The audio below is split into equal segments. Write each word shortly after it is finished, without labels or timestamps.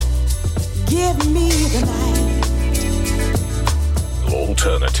Give me the night.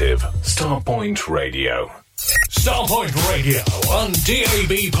 Alternative Starpoint Radio. Starpoint Radio on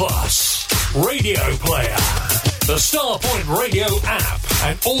DAB+. Radio player. The Starpoint Radio app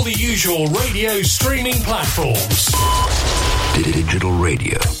and all the usual radio streaming platforms. Digital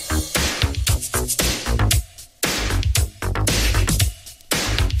radio.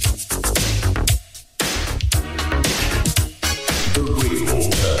 The real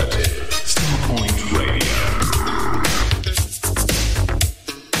alternative. Starpoint Radio.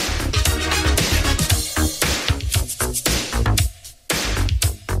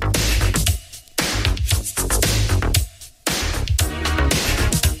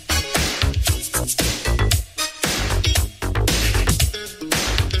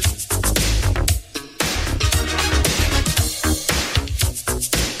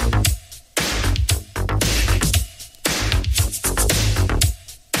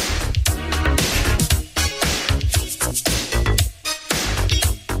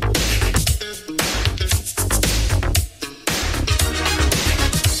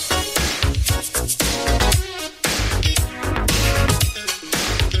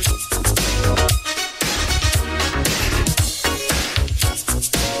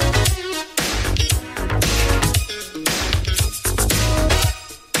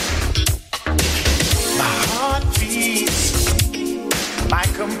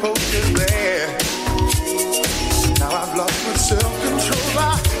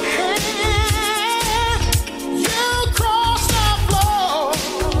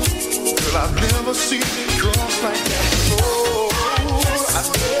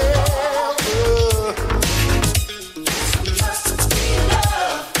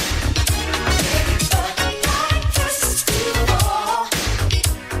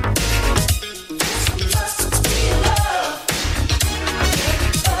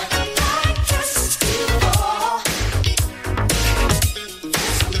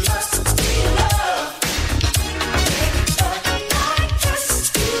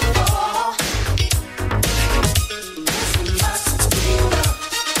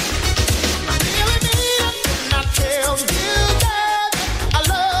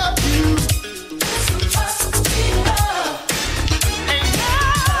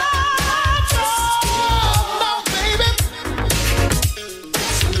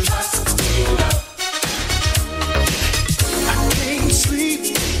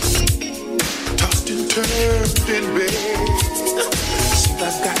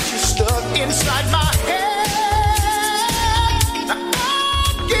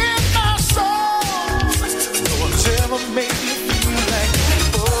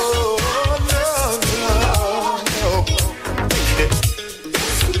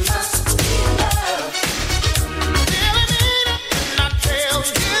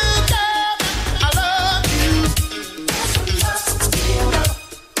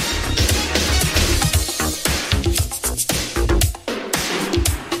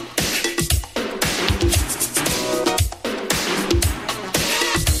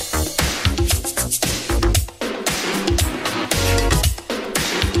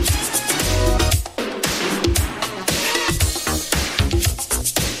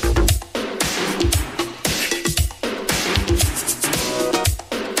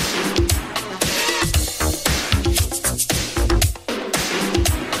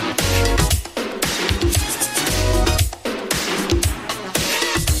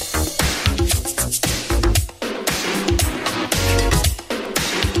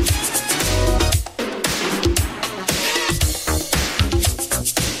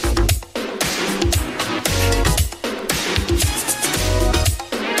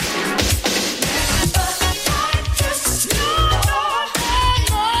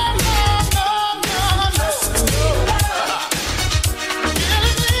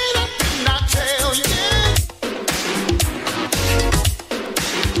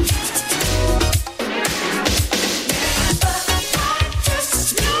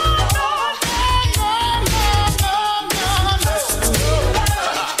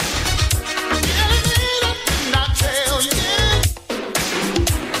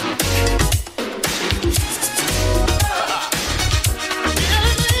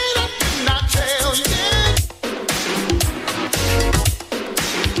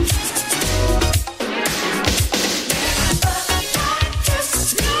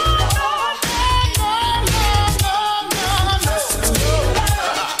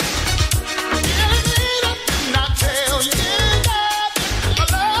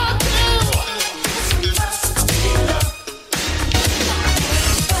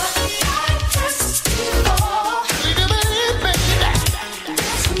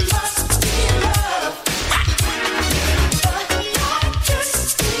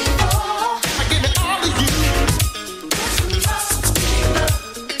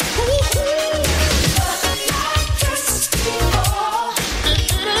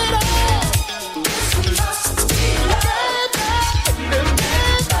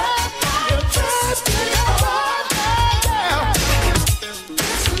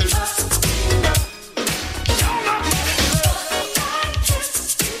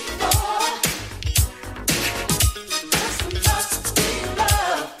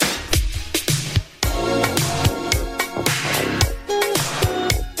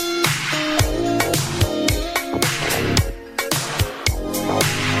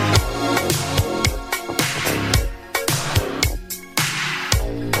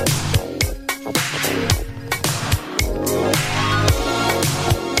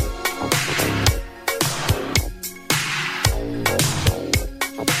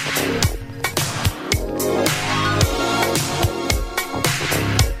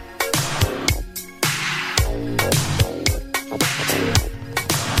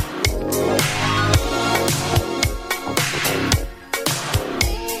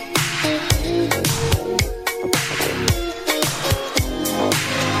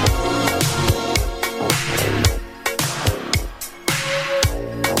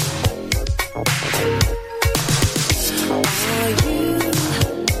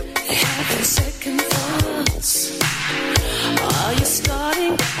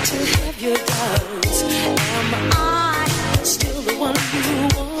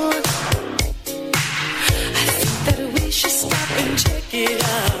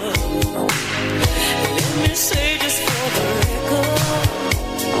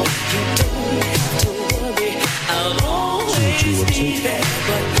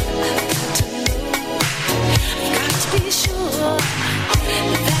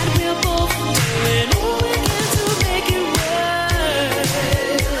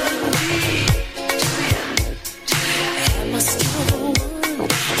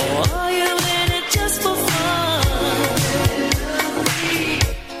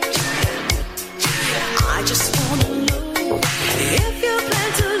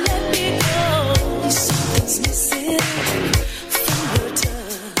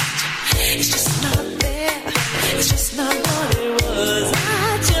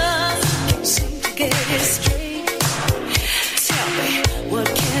 get it straight. Tell me, what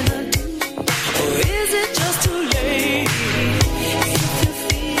can I do? Or is it just too late? If you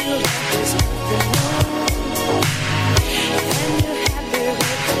feel like there's nothing wrong, and you're happy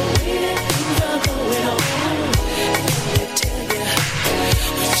with the way that things are going on, let me tell you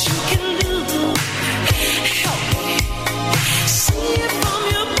what you can do. Help me see it from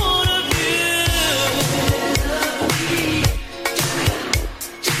your point of view.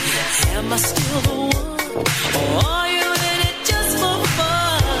 Am I still the one, or are you in it just for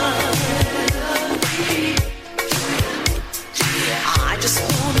fun? I just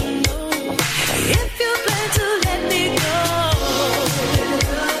wanna know if you plan to let me go.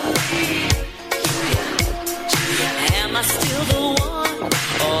 Am I still the one,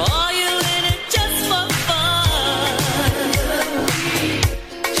 or are you in it just for fun?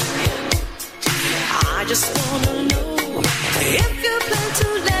 I just wanna know if you plan to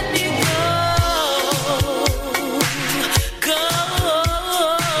let me go. Go.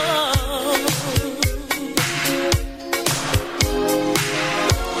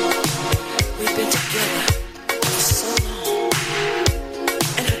 We've been together for so long,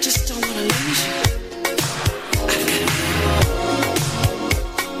 and I just don't wanna lose you. I've gotta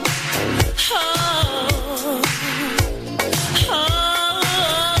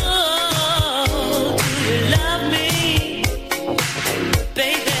do you love me,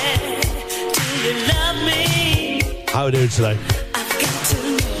 baby? Do you love me? How are we doing today? I've got to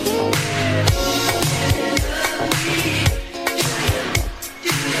know.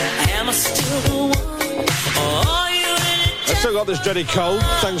 Am I still the one, or are you in it I've still got this dreaded cold.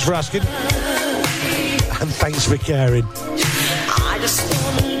 Thanks for asking. And thanks for caring. I just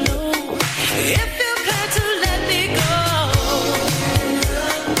wanna know if you plan to let me go.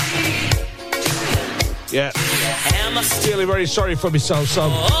 Yeah. Am I still, Feeling very sorry for myself, so or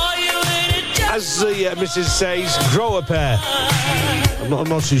are you in it just as the missus says, grow a pair. I'm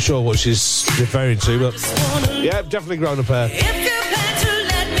not too sure what she's referring to, but wanna yeah, I've definitely grown a pair. if you plan to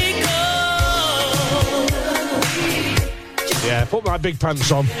let me go? Yeah, put my big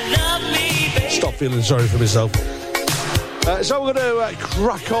pants on. Love me, baby. Stop feeling sorry for myself. So we're going to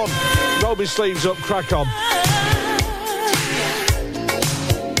crack on. Roll my sleeves up, crack on.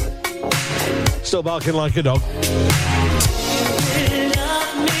 Still barking like a dog. Love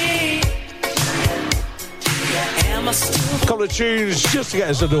me. Am I still the Couple of tunes just to get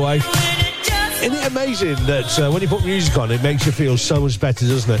us underway. one, in it just Isn't it amazing that when you put music on, it makes you feel so much better,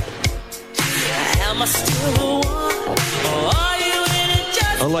 doesn't it? am I still the one, or are you in it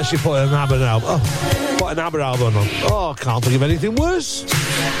just Unless you put an ABBA album. Oh, put an ABBA album on. Oh, I can't think of anything worse.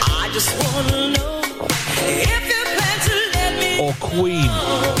 I just wanna know if you plan to let me Or Queen.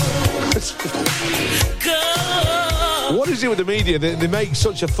 go. What is it with the media? They make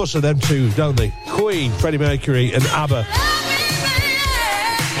such a fuss of them two, don't they? Queen, Freddie Mercury and ABBA.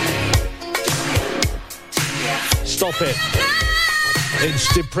 Stop it.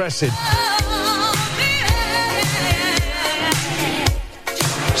 It's depressing.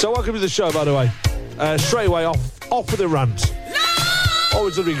 So welcome to the show, by the way. Straight away off with a rant.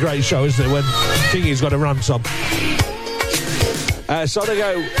 Always going to be a great show, isn't it, when Kingy's got a rant on. So they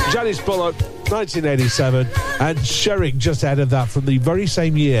go Janice Bullock, 1987, and Sherrick just ahead of that from the very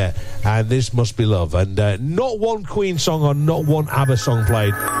same year, and This Must Be Love. And not one Queen song or not one ABBA song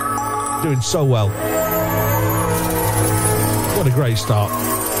played. Doing so well. What a great start.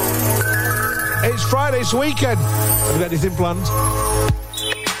 It's Friday, it's weekend. Have you got anything planned?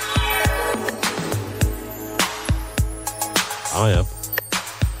 I have.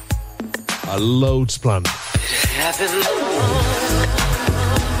 Loads planned.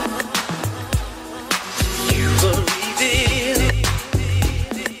 You believe it,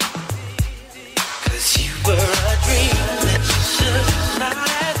 'cause you were a dream that you should not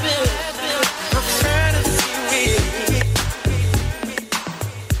have been. A fantasy really.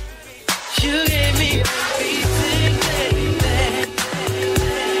 You gave me everything, baby.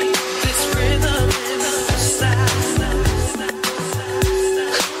 This rhythm and this sound.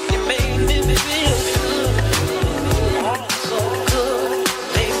 You made me feel good.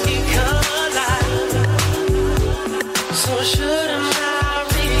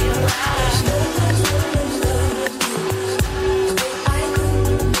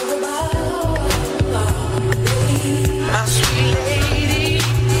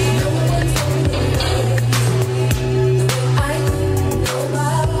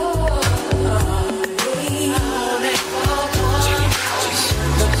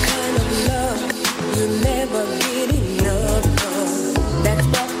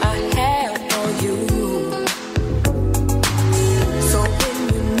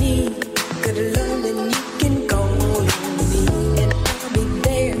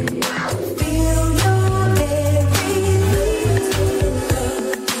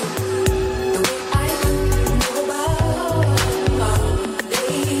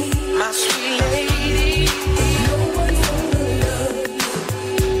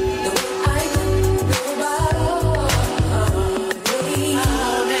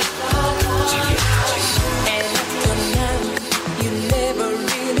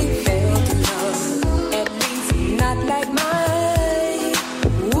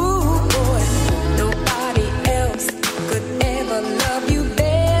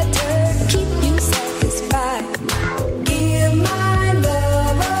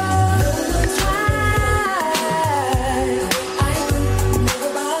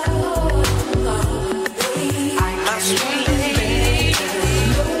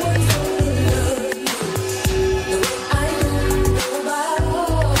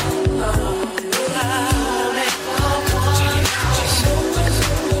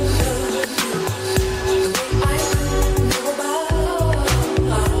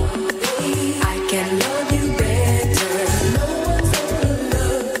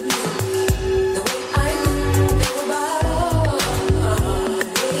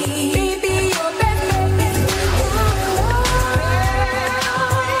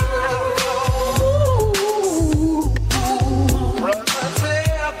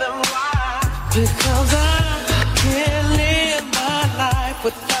 Because I can't live my life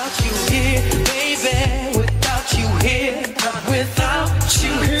without you here, baby. Without you here, without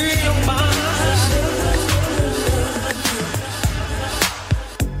you here, you're mine.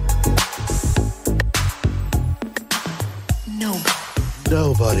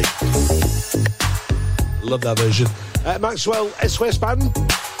 Nobody. Love that version. Maxwell, SOS Band.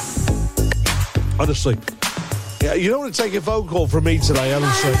 Honestly. Yeah, you don't want to take a phone call from me today,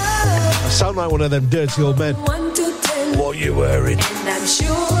 honestly. I sound like one of them dirty old men. 1 to 10. What are you wearing? And I'm sure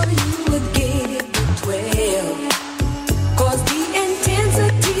you would give 12. 'Cause the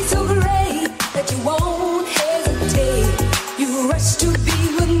intensity's so great that you won't hesitate. You rush to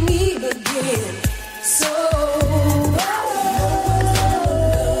be with me again. So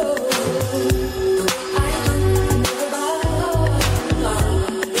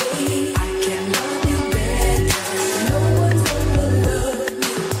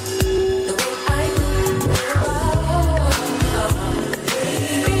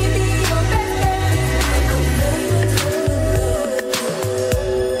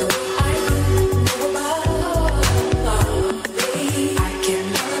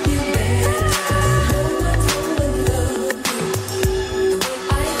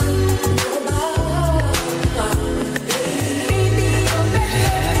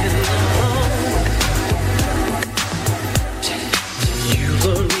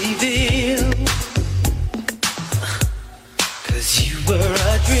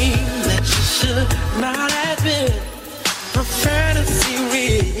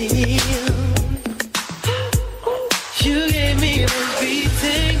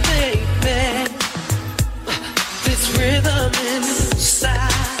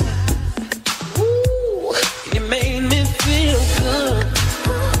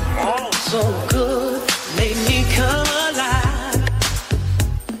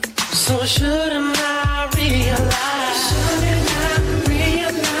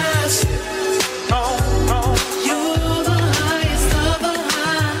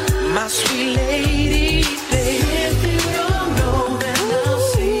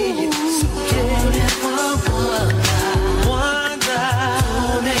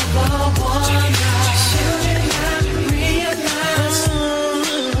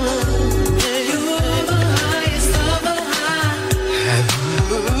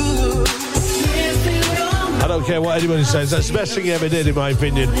what anybody says. That's the best thing he ever did, in my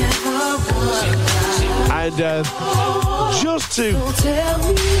opinion. And just to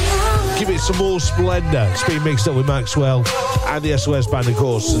give it some more splendour, it's been mixed up with Maxwell and the SOS Band, of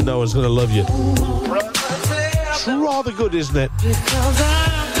course, and No One's Gonna Love You. It's rather good, isn't it?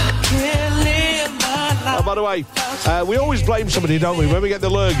 Oh, by the way, we always blame somebody, don't we? When we get the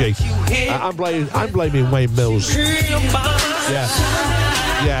lurgy, I'm blaming Wayne Mills.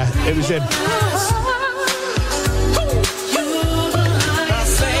 Yeah, it was him.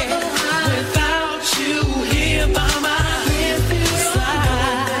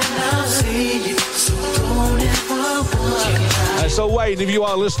 So Wayne, if you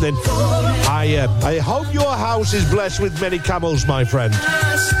are listening, I hope your house is blessed with many camels, my friend.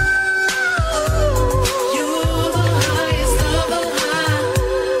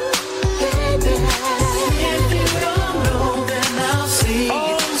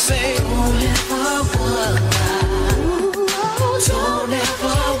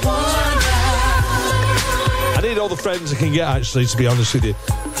 I need all the friends I can get, actually, to be honest with you.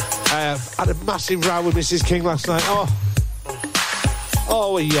 I had a massive row with Mrs. King last night.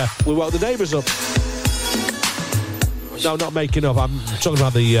 We woke the neighbours up. No, not making up. I'm talking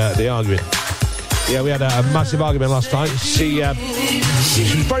about the argument. Yeah, we had a massive argument last night. She was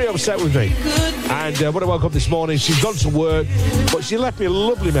very upset with me. And when I woke up this morning, she's gone to work, but she left me a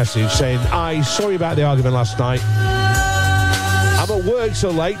lovely message saying, sorry about the argument last night. I'm at work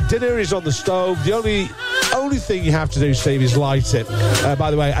so late. Dinner is on the stove. The only thing you have to do, Steve, is light it.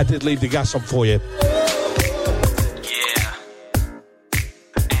 By the way, I did leave the gas on for you.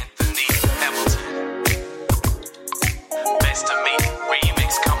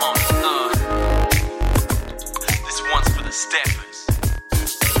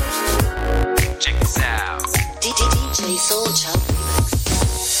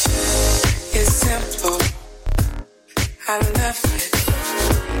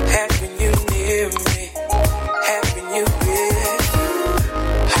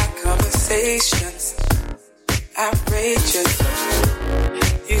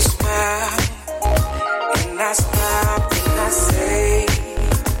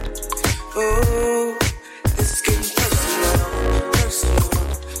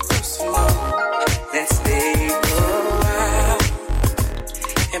 Let's stay a while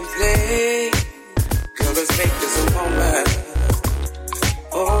and play. Let's make this a moment.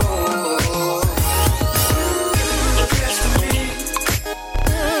 Oh, the best of me.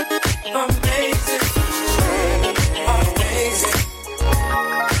 Amazing. Amazing.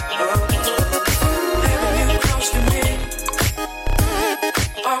 Having you close to me.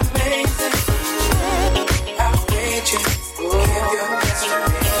 Amazing. Outrageous. Give your best to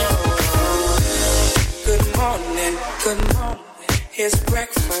me. Good morning. Good morning. Here's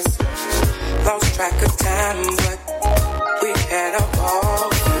breakfast. Lost track of time, but we had a ball.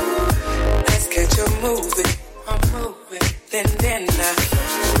 Let's catch a movie. A movie. Then dinner.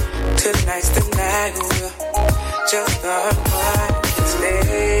 Tonight's the night. We'll just unwind and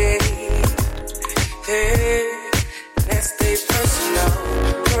stay. Hey, let's stay personal,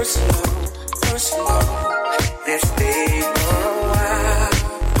 personal, personal. Let's stay for a while.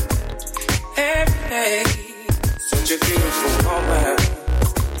 Every day, such a beautiful moment.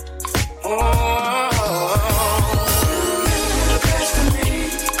 Oh, the best of me.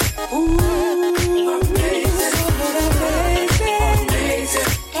 Ooh, amazing, amazing.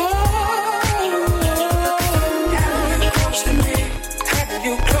 Having you close to me, having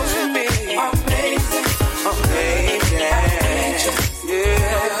you close to me. Amazing, amazing,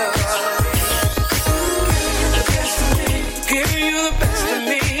 yeah. The best of me, giving you the best of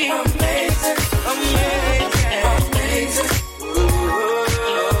me. Amazing, amazing, amazing.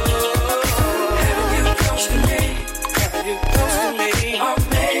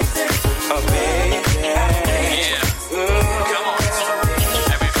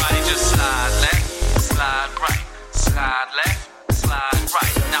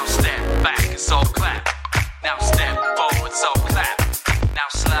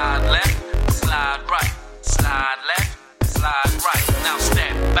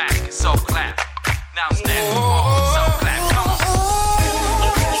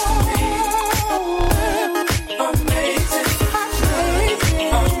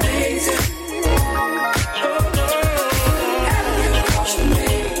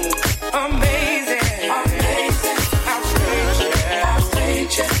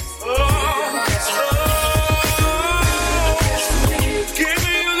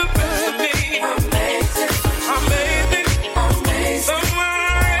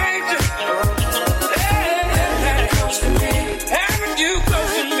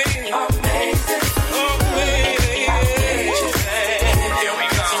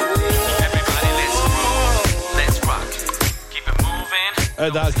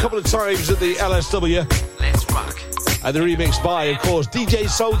 A couple of times at the LSW. Let's rock. And the remix by, of course, DJ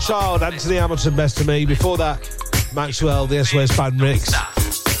Soulchild, Anthony Hamilton, Best of Me. Before that, Maxwell, the SOS Band Mix,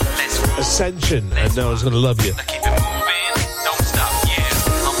 Ascension, and No One's Gonna Love You. Keep it moving, don't stop, yeah,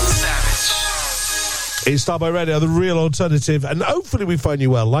 I'm the savage. It's Star by Radio, the real alternative, and hopefully we find you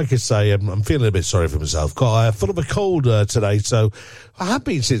well. Like I say, I'm feeling a bit sorry for myself. Got full of a cold today, so I have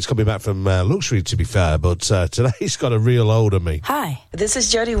been since coming back from luxury, to be fair, but today's got a real hold on me. Hi, this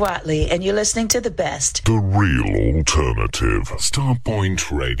is Jody Watley, and you're listening to The Best. The real alternative.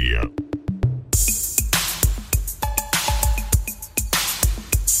 Starpoint Radio.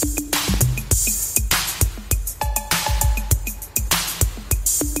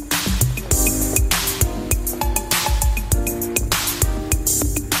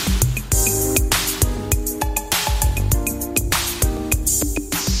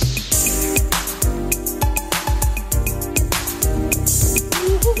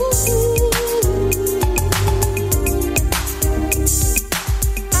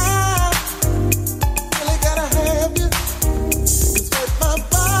 Ah.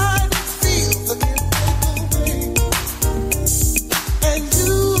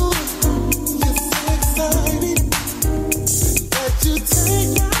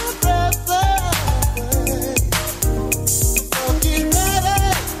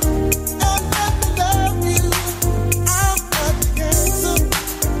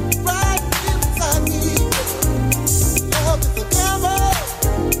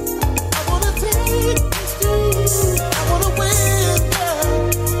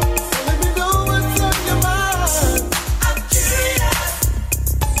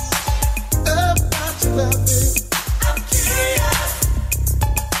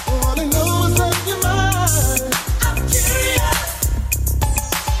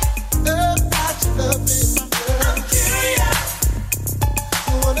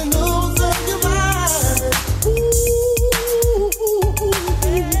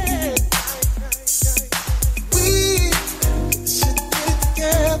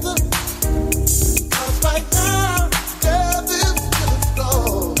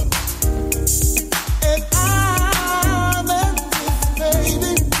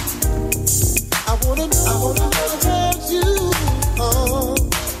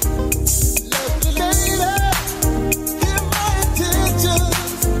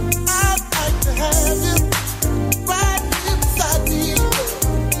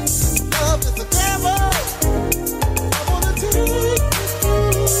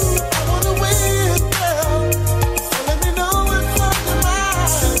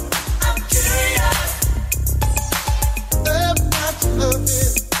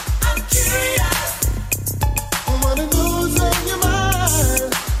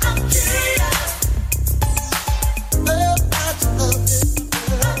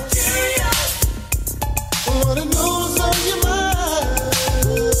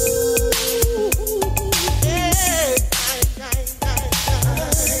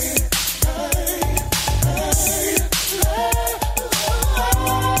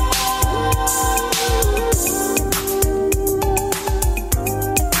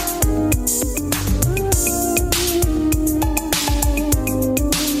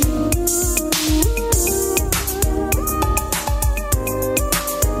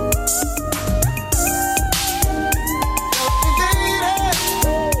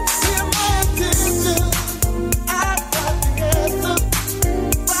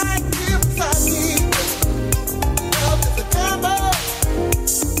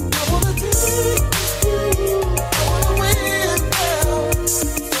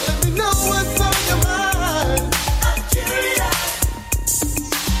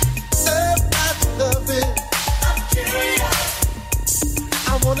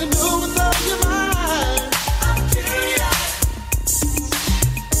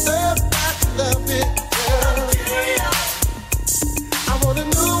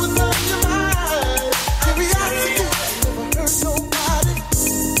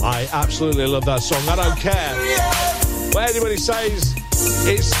 absolutely love that song. I don't care what anybody says.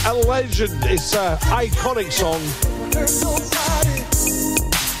 It's a legend. It's an iconic song.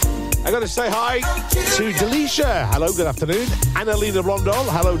 I got to say hi to Delisha. Hello, good afternoon. Annalena Rondol.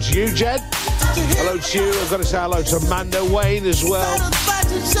 Hello to you, Jed. Hello to you. I've got to say hello to Amanda Wayne as well.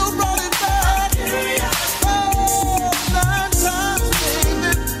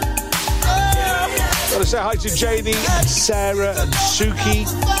 Got to say hi to Janie, Sarah and Suki.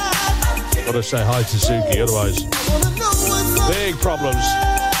 Got to say hi to Suki, otherwise big problems.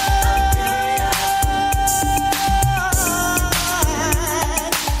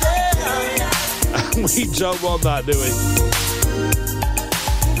 We don't want that, do we?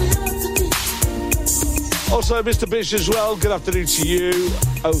 Also, Mr. Bish as well. Good afternoon to you.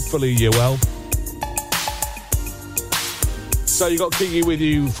 Hopefully you're well. So you got Kingy with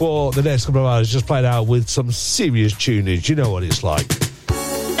you for the next couple of hours, just played out with some serious tunage. You know what it's like.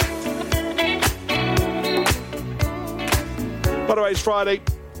 By the way, it's Friday,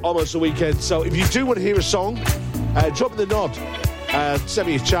 almost the weekend. So if you do want to hear a song, drop me the nod and send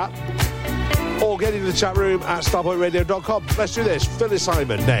me a chat. Or get into the chat room at starpointradio.com. Let's do this. Phyllis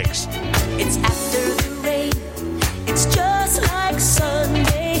Hyman next. It's after the rain. It's just like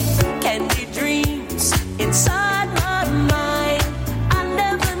Sunday. Candy dreams inside my mind. I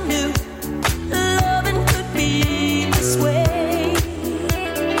never knew loving could be this way.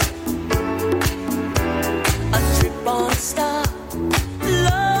 A trip on a star.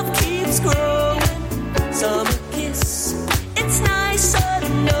 Love keeps growing. Summer kiss. It's nicer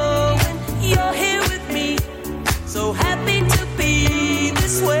knowing you're here with me, so happy to be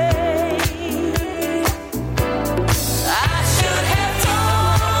this way. I should have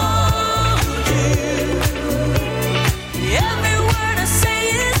told you every word I say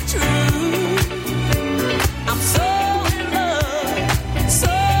is true. I'm so in love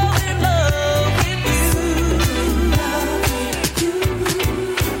with you.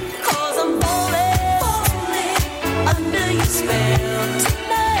 'Cause I'm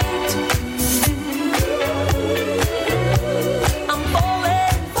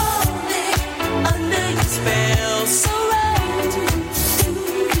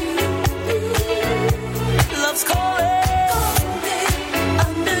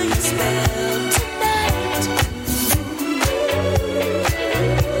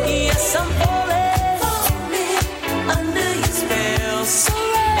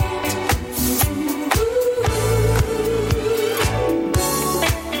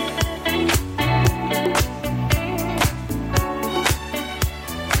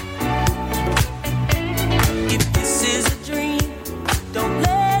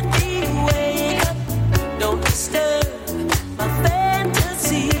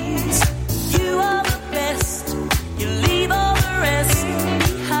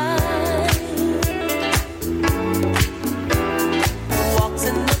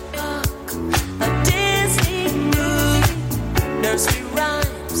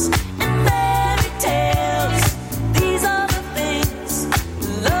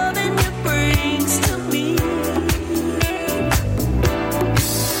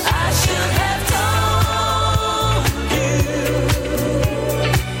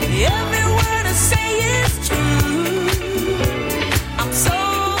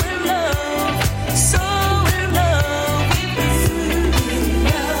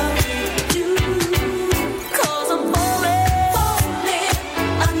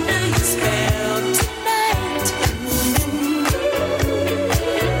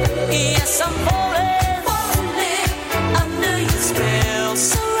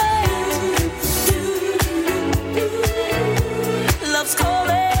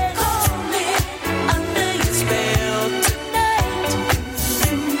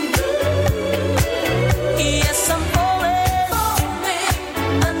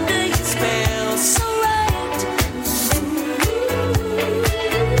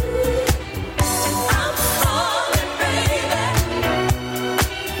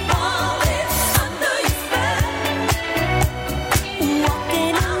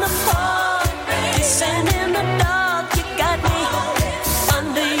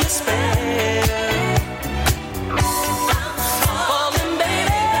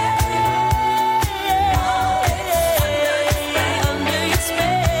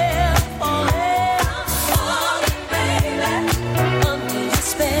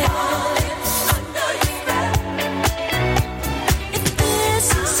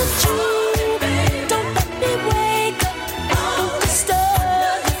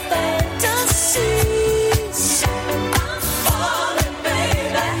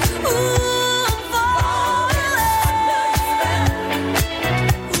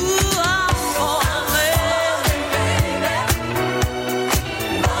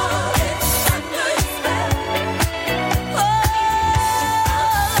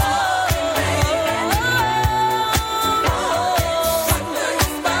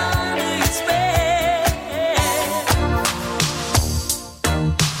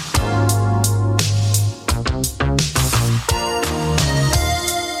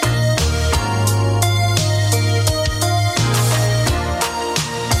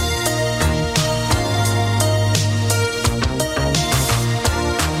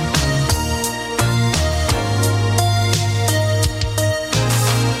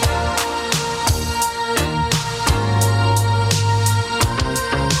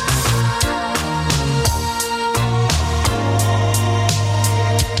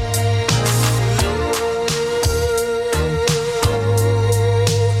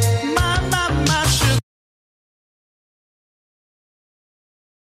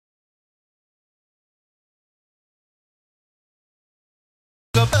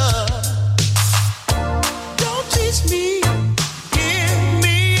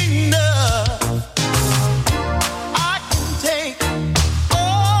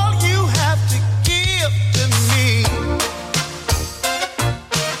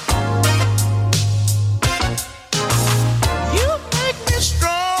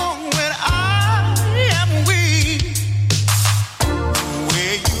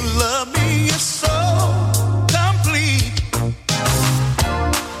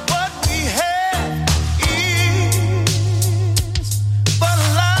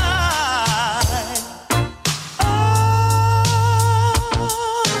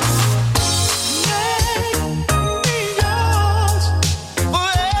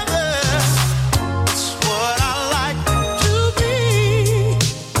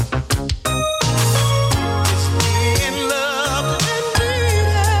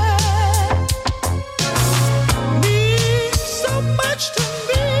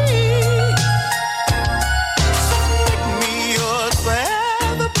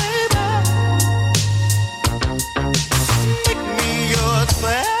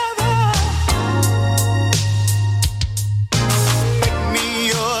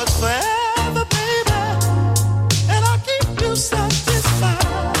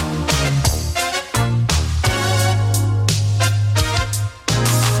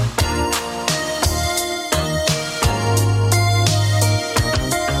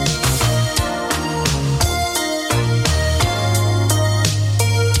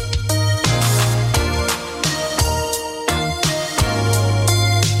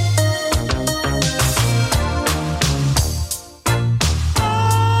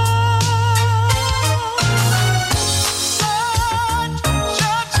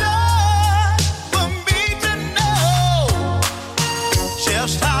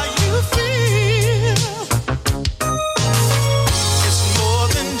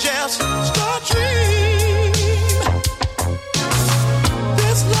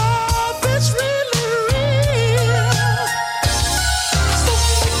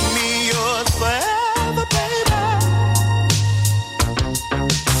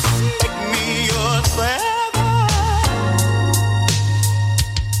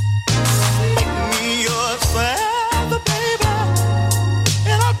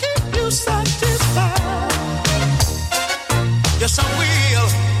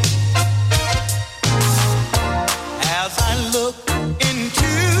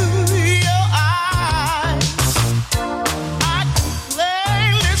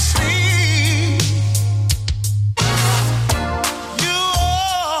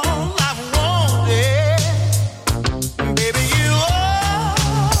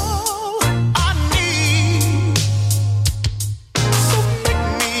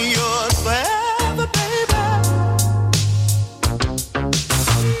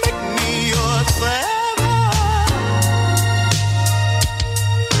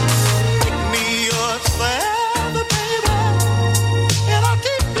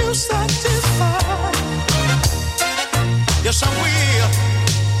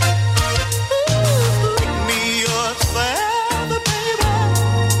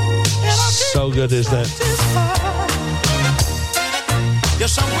Good, isn't it?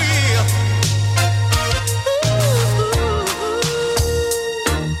 Yes, I will.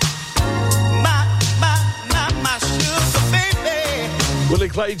 My sugar baby. Willie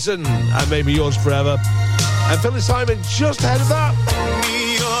Clayton and Maybe Yours Forever. And Phyllis Simon just ahead of that.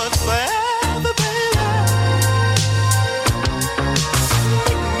 Me yours forever.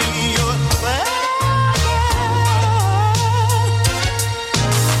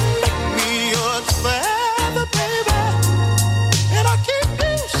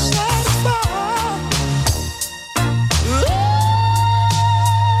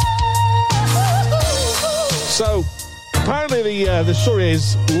 So, apparently the story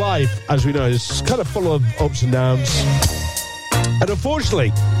is life, as we know, is kind of full of ups and downs. And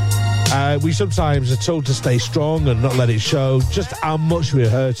unfortunately, we sometimes are told to stay strong and not let it show just how much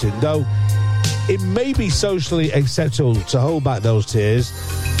we're hurting. Though it may be socially acceptable to hold back those tears,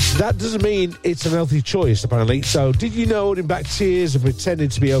 that doesn't mean it's an healthy choice, apparently. So, did you know holding back tears and pretending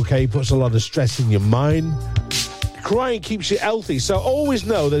to be okay puts a lot of stress in your mind? Crying keeps you healthy, so always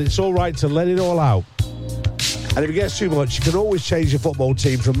know that it's all right to let it all out. And if it gets too much, you can always change your football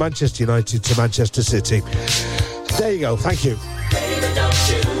team from Manchester United to Manchester City. There you go. Thank you. Baby, don't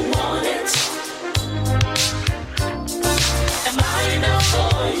you want it? Am I enough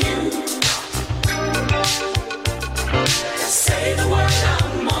for you? Say the word,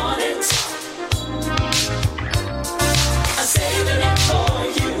 I'm on it. I'm saving it for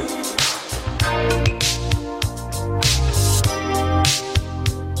you.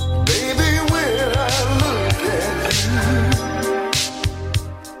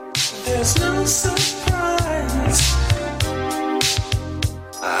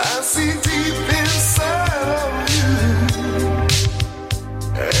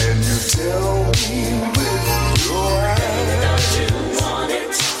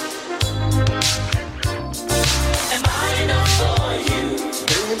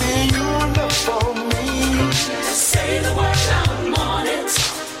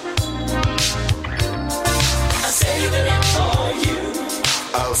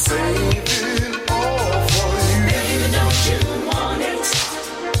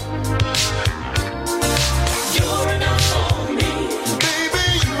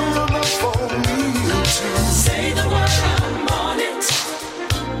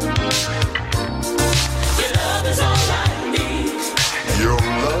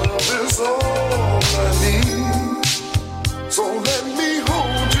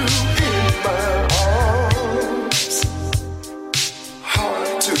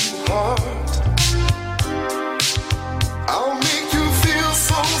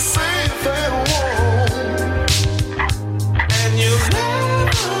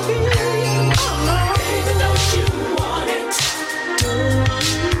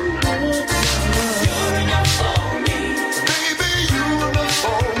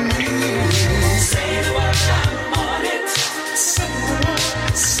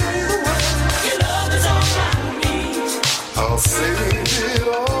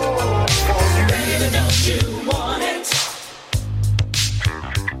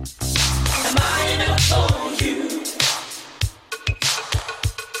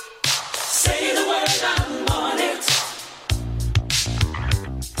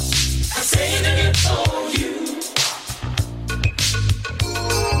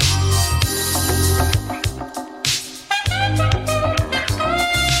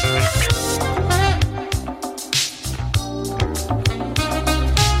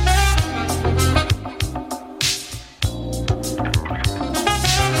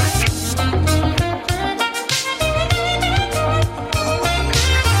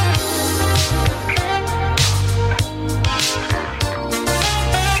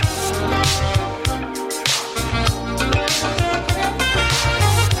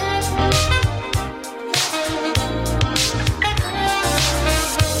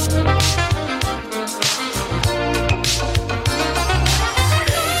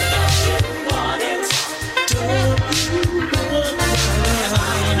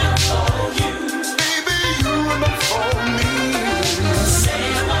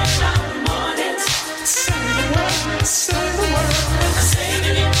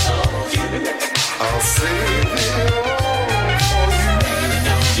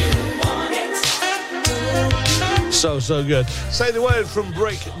 So good. Say the Word from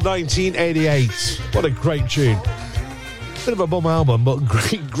Brick 1988. What a great tune. Bit of a bum album, but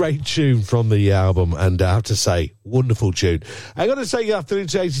great tune from the album. And I have to say, wonderful tune. I got to say, good afternoon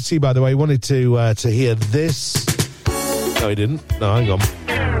to ATT, by the way. He wanted to hear this. No, he didn't. No, hang on.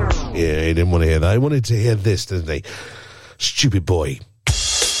 Yeah, he didn't want to hear that. He wanted to hear this, didn't he? Stupid boy.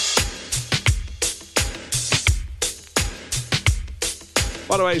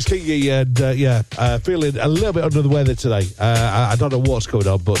 By the way, it's Kingy, and feeling a little bit under the weather today. I don't know what's going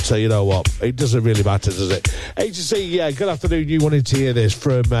on, but you know what? It doesn't really matter, does it? HC, yeah, good afternoon. You wanted to hear this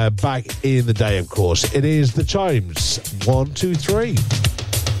from back in the day, of course. It is The Chimes. 1, 2, 3.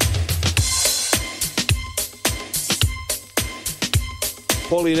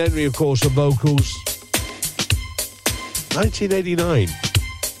 Pauline Henry, of course, on vocals. 1989.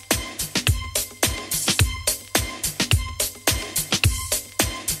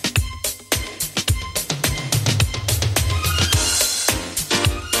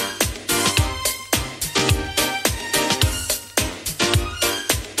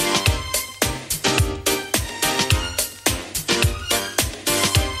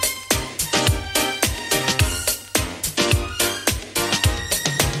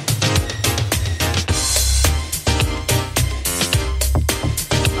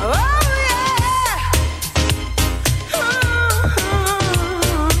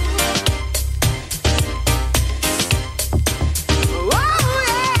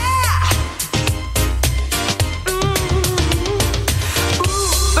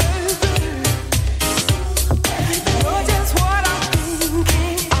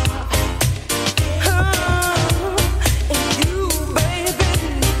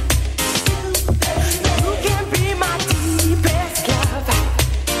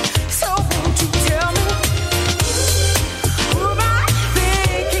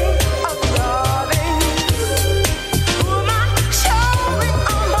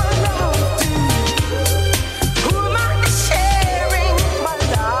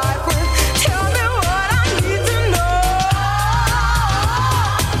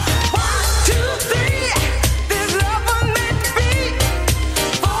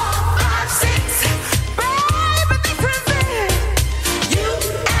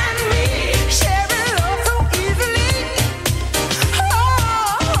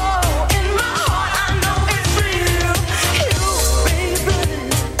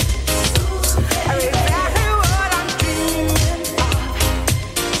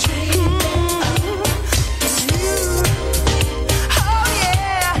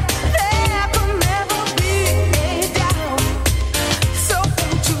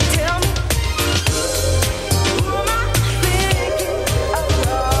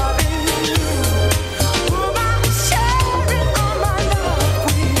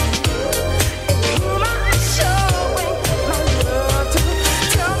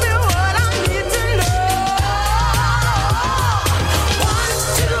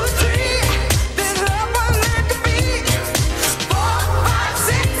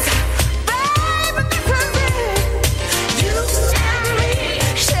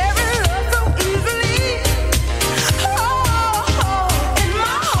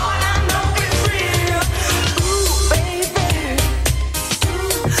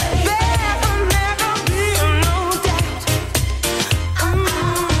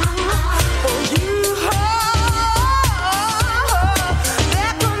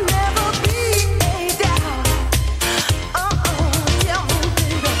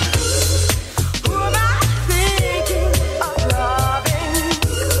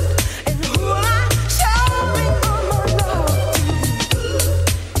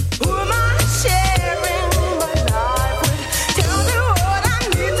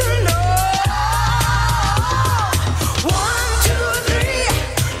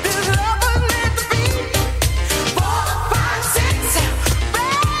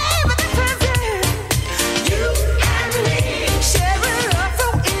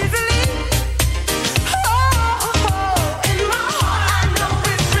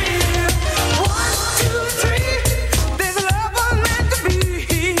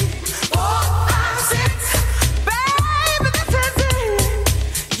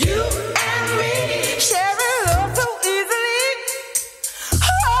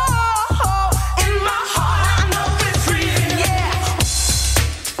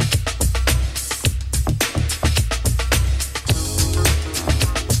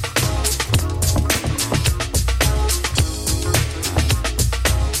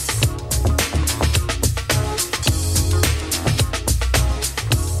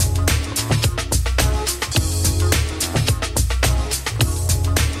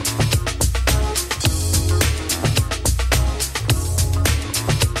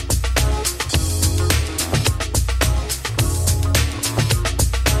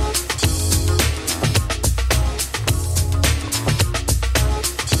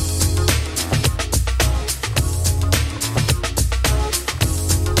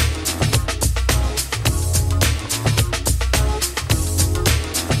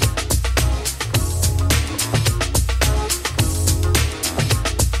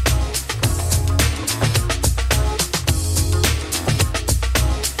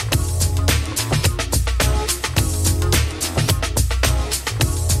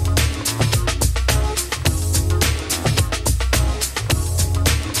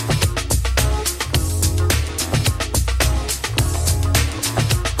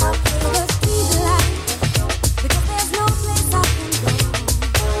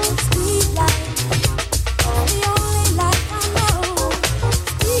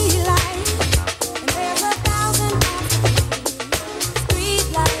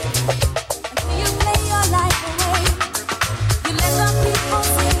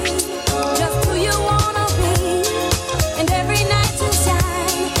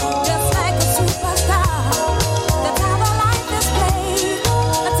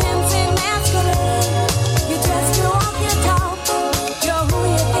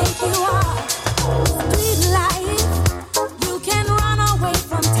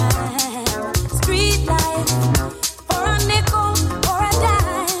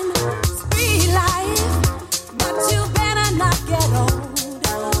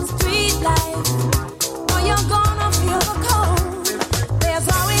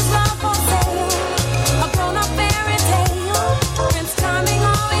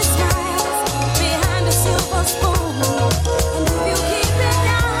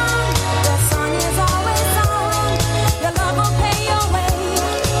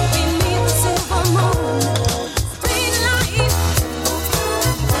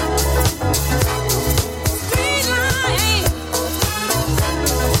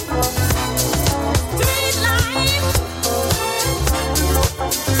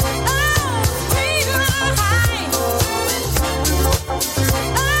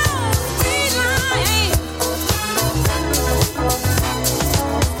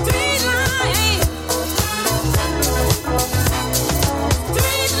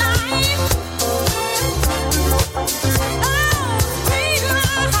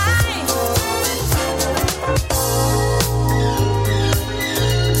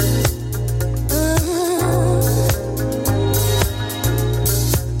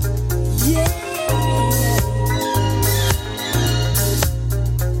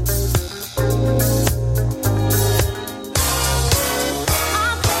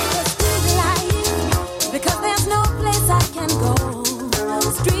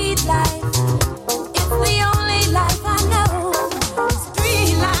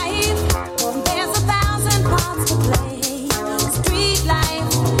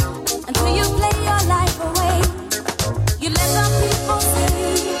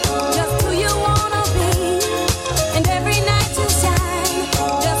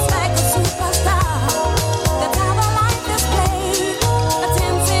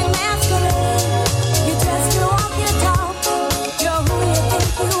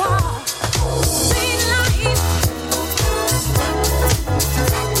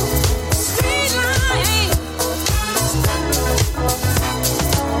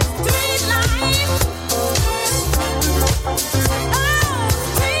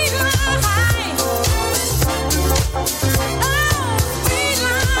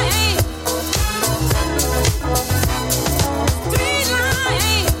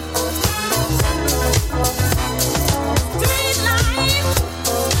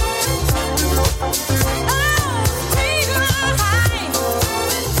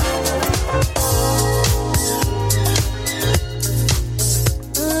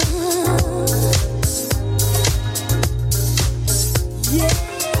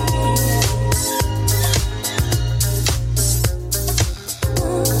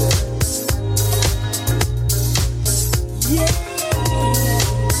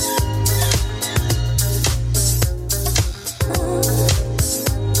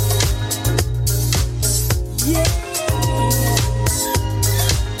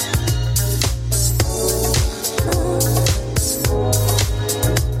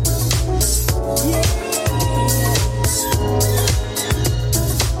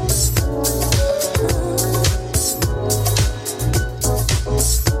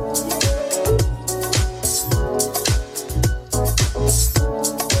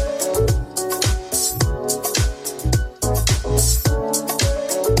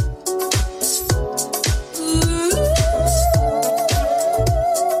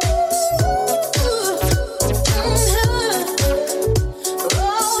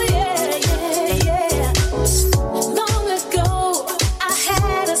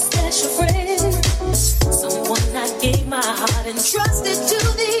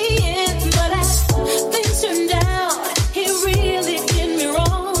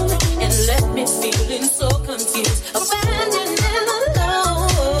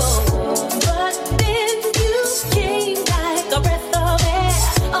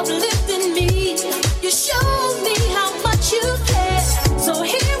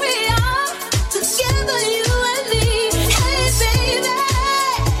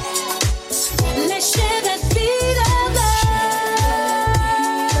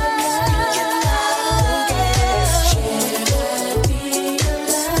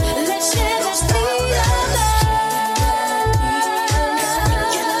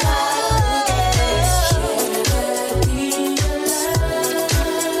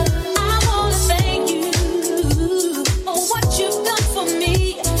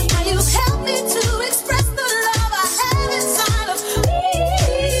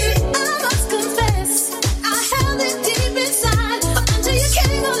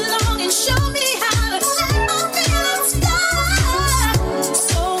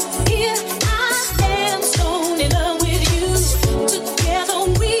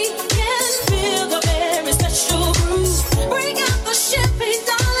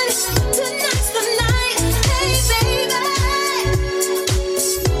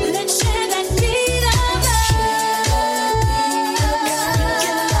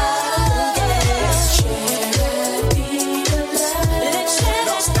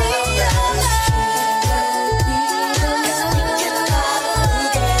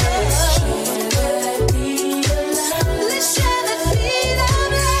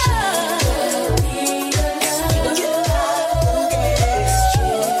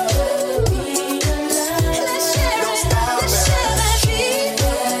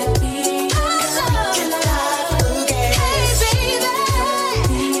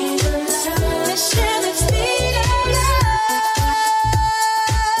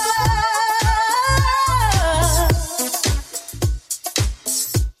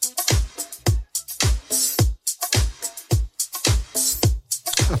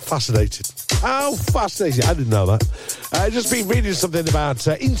 Fascinating. How fascinating. I didn't know that. Just been reading something about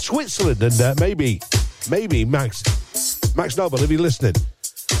in Switzerland, and maybe Max Noble, if you're listening.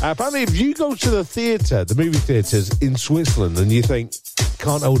 Apparently, if you go to the theatre, the movie theatres in Switzerland, and you think,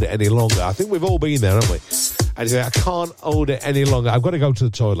 can't hold it any longer. I think we've all been there, haven't we? And you think, I can't hold it any longer. I've got to go to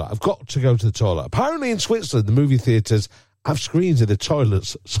the toilet. I've got to go to the toilet. Apparently, in Switzerland, the movie theatres have screens in the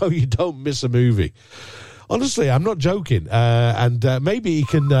toilets so you don't miss a movie. Honestly, I'm not joking, and maybe he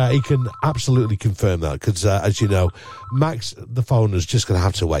can absolutely confirm that because, as you know, Max, the phone is just going to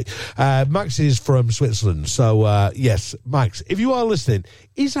have to wait. Max is from Switzerland, so yes, Max, if you are listening,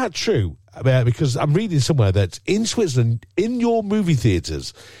 is that true? Because I'm reading somewhere that in Switzerland, in your movie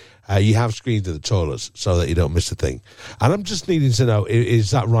theatres, you have screens in the toilets so that you don't miss a thing. And I'm just needing to know,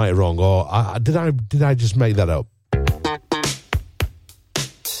 is that right or wrong, or did I just make that up?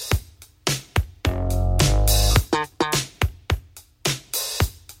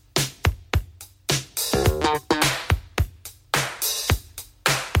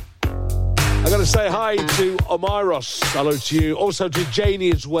 Say hi to Omiros. Hello to you. Also to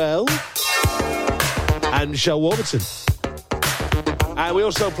Janie as well. And Michelle Warburton. And we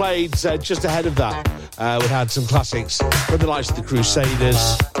also played, just ahead of that, we had some classics from the likes of the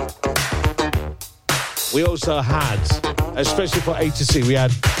Crusaders. We also had, especially for A to C, we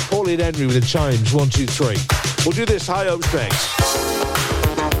had Pauline Henry with the chimes, 1, 2, 3. We'll do this high hopes next.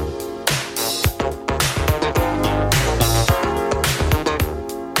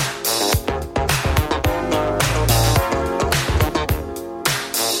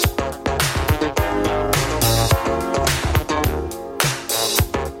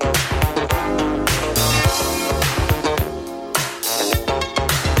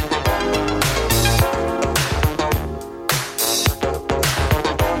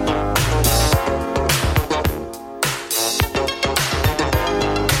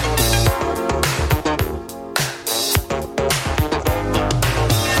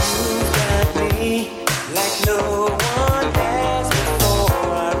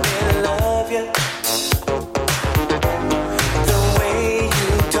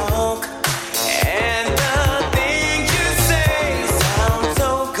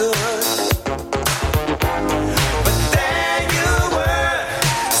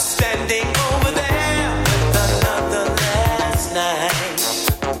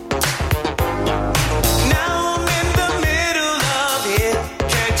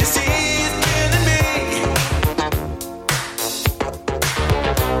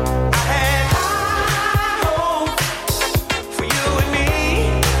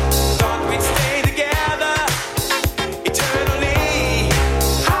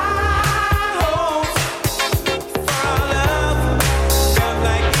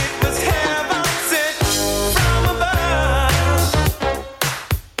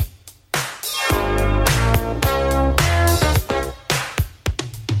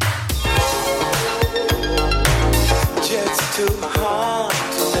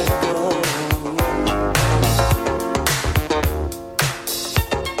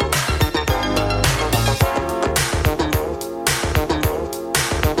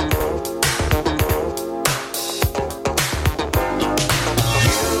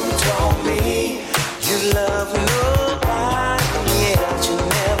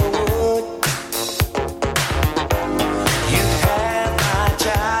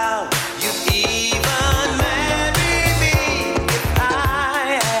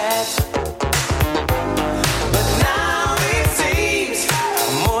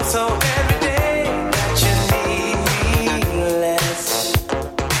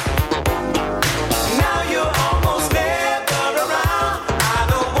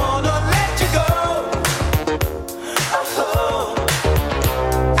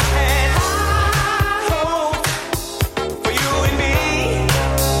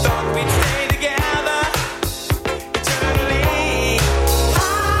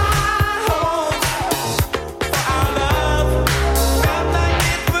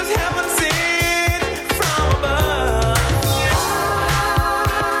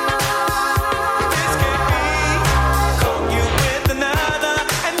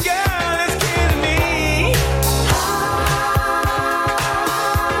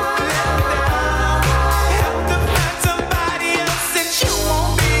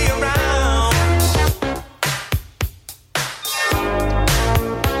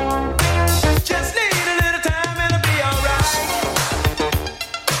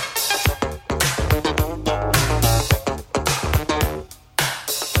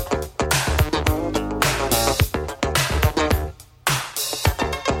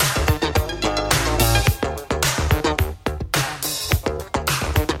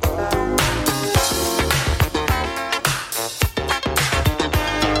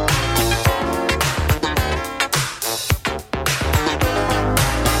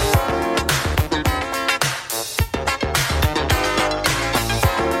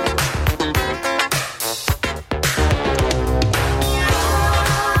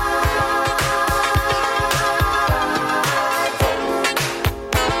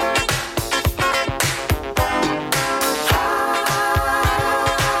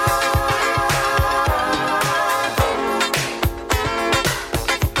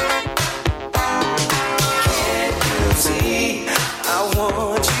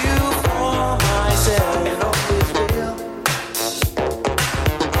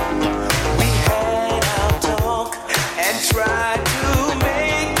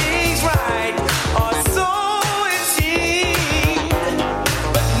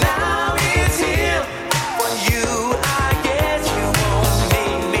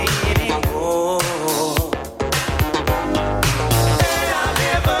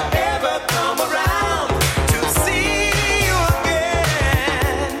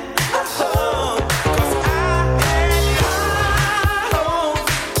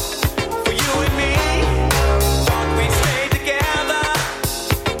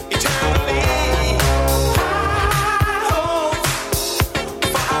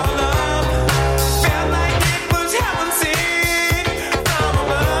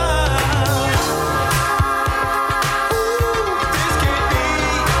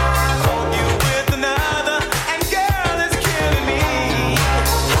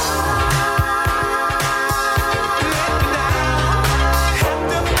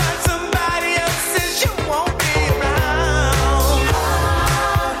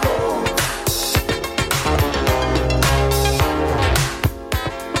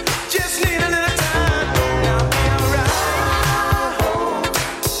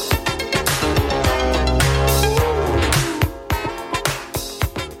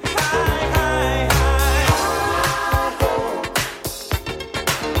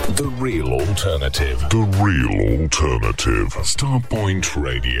 The real alternative. The real alternative. Starpoint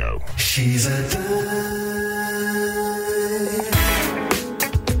Radio. She's a dime.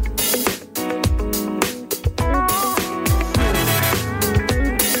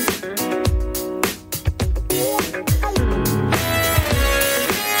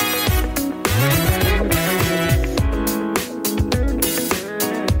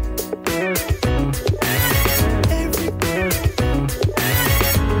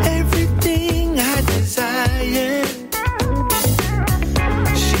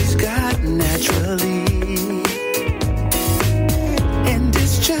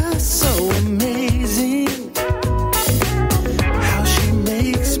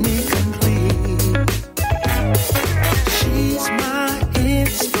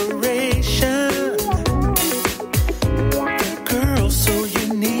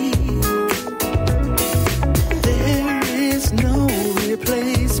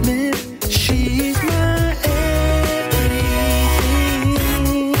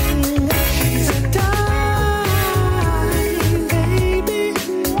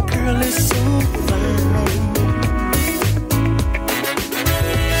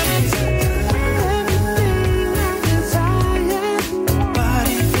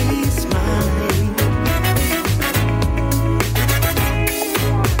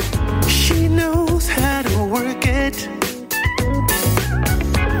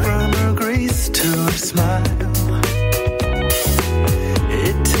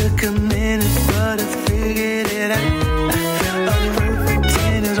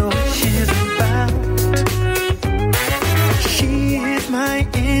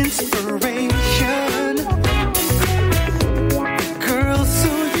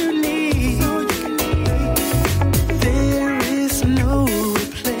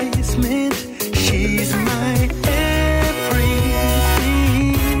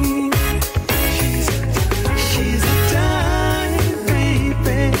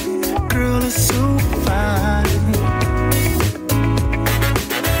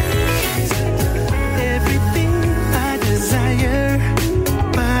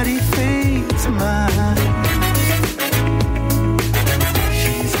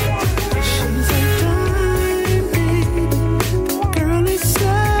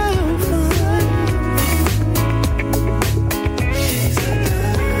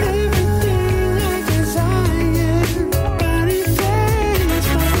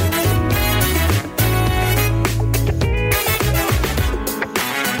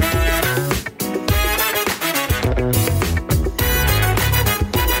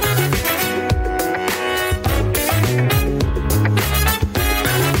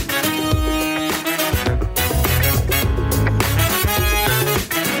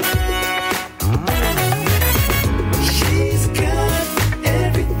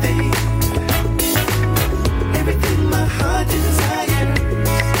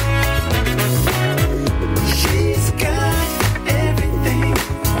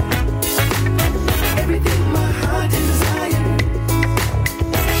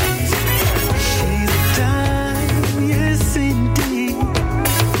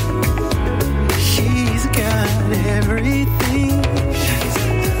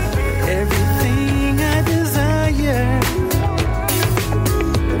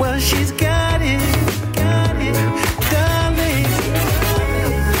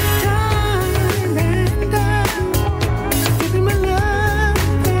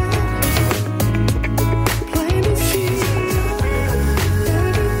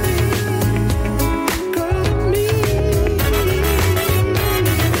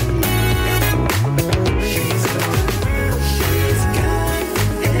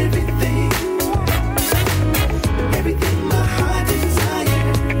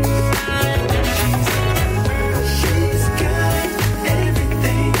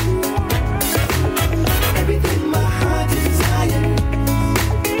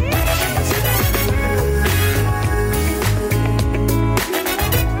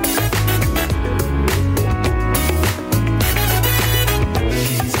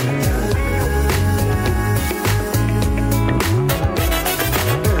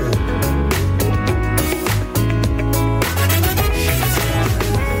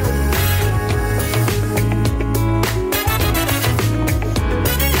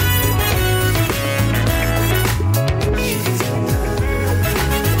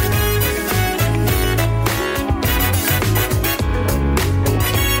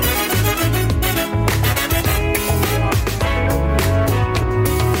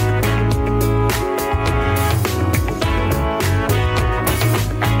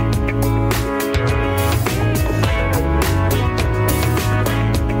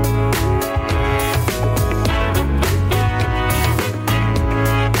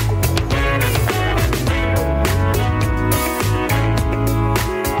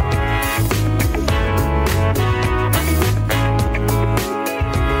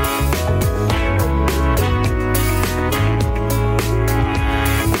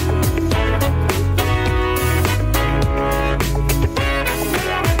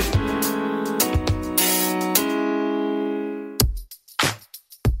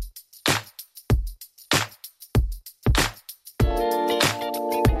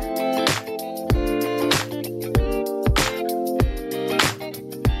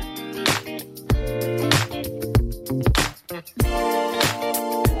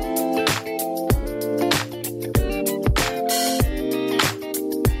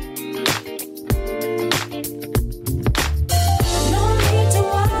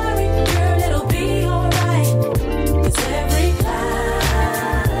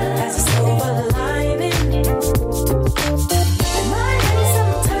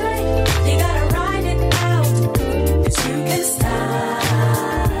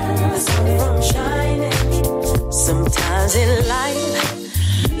 Sometimes in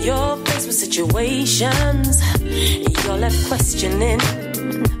life, you're faced with situations, you're left questioning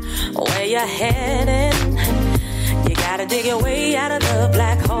where you're heading. You gotta dig your way out of the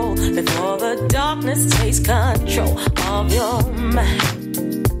black hole before the darkness takes control of your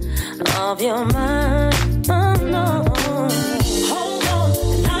mind. Of your mind. Oh, no. Hold on, the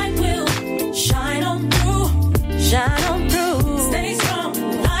light will shine on through. Shine on through. Stay strong,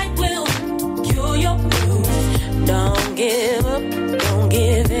 the light will cure your blues. Don't give up, don't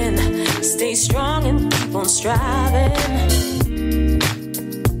give in. Stay strong and keep on striving.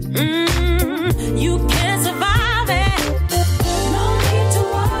 You can survive it. No need to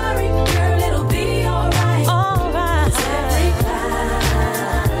worry, girl, it'll be alright. Alright. 'Cause every cloud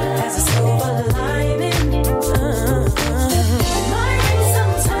has a silver lining. It might rain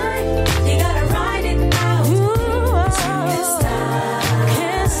sometime, you gotta ride it out. 'Cause you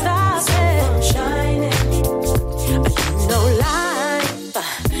can't stop it from shining. You know life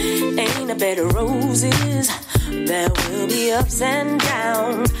ain't a bed of roses. There will be ups and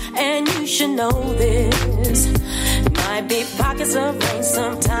downs, and you should know this. Might be pockets of rain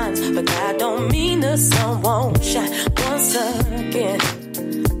sometimes, but that don't mean the sun won't shine once again.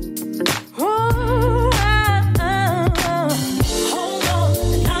 Ooh, hold on,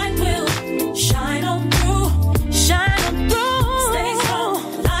 the light will shine on through. Shine on through. Stay strong,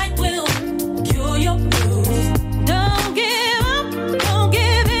 the light will cure your blues. Don't give up, don't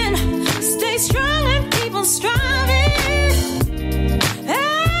give in. Stay strong and keep on striving.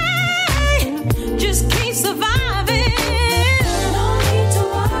 Just keep surviving. No need to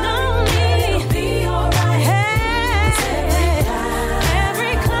worry. No need. It'll be alright. Hey,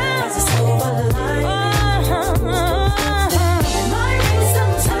 every cloud has a silver lining. It might rain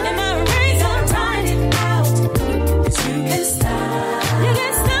sometime. It might rain sometime. You gotta ride it out. 'Cause you can stop. You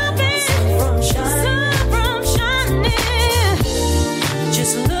can stop it. Sun from shining. Sun from shining.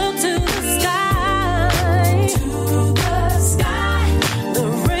 Just look to the sky. To the sky. The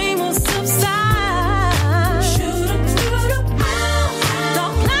rain will subside.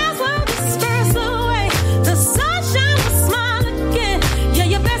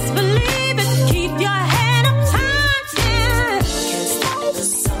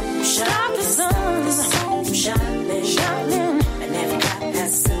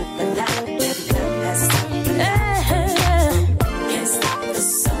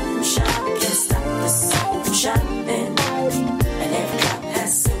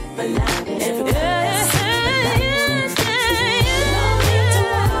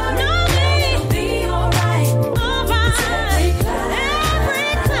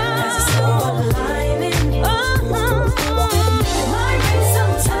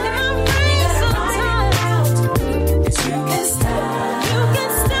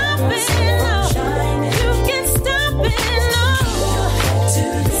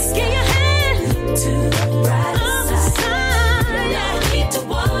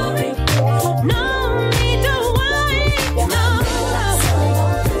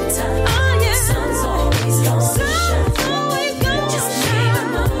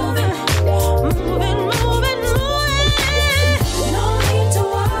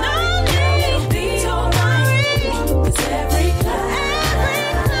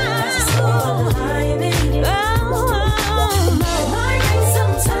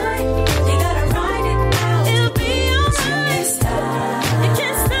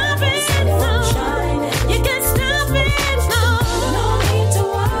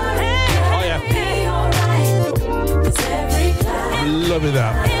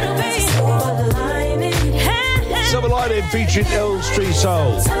 Featuring Ill Street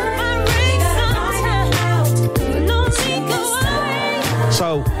Soul.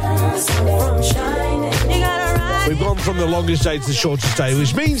 So, we've gone from the longest day to the shortest day,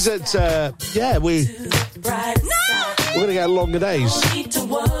 which means that, we're going to get longer days.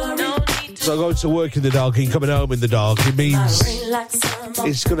 So going to work in the dark and coming home in the dark, it means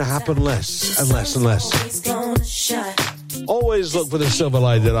it's going to happen less and less and less. Always look for the silver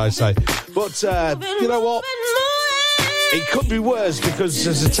lining, I say. But, you know what? It could be worse because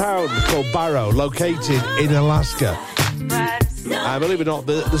there's a town called Barrow located in Alaska. Believe it or not,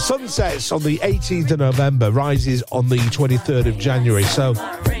 the sun sets on the 18th of November, rises on the 23rd of January. So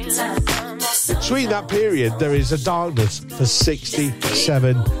between that period, there is a darkness for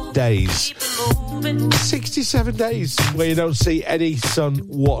 67 days. 67 days where you don't see any sun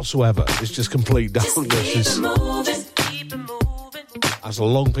whatsoever. It's just complete darkness. That's a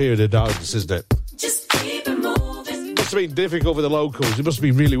long period of darkness, isn't it? Must have been difficult for the locals. It must have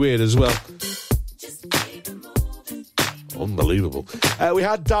been really weird as well. Unbelievable. We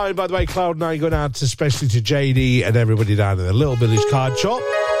had Down, by the way, Cloud9 going out especially to JD and everybody down in the Little Village Card Shop.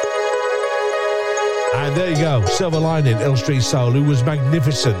 And there you go, Silver Lining, Hill Street Soul, who was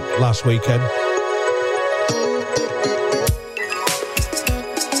magnificent last weekend.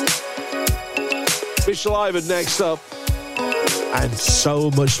 Mitchell Ivan next up. And So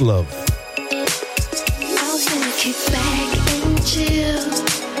Much Love. I'll kick back and chill.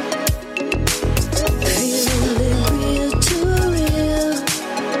 Feeling real to real.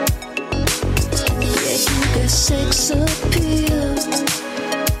 Yeah, you got sex appeal.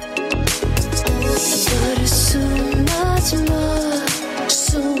 But it's so much more.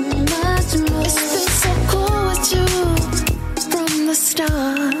 So much more. It's been so cool with you from the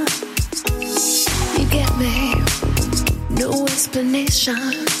start. You get me? No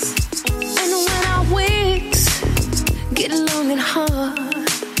explanations. And when our wings get long and hard,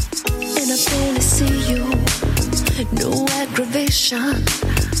 and I barely see you, no aggravation.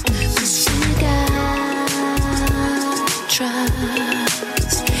 'Cause we got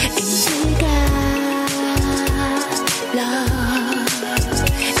trust, and we got love,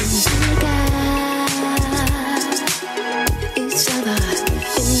 and we got each other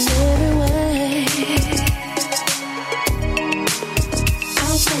in every way.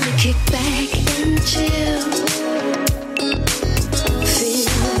 Kick back and chill.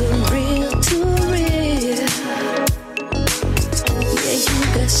 Feeling real to real. Yeah, you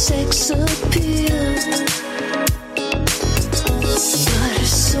got sex appeal. But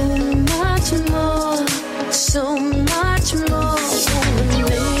it's so much more. So much more. Wanna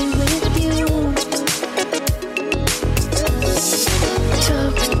lay with you.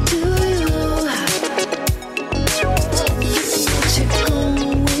 Talk to you. What you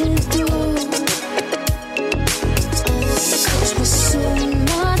going through? 'Cause we're so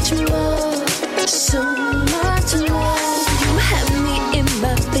much more. So much more. You have me in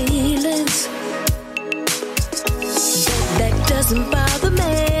my feelings. But that doesn't bother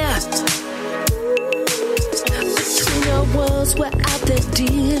me. Between our worlds, we're out there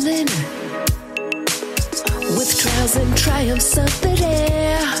dealing with trials and triumphs of the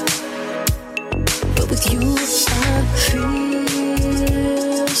day. But with you, I feel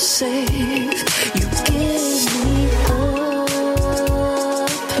safe. You give me a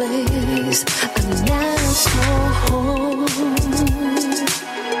place I now call home.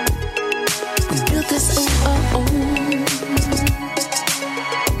 We built this on our own.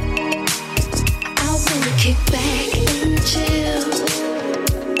 I wanna kick back and chill.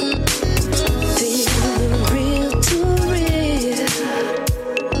 Feeling real to real.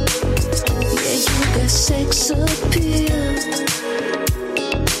 Yeah, you got sex appeal.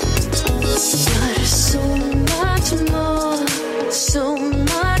 But it's so much more. So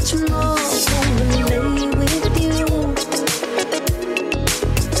much more. Wanna lay with you.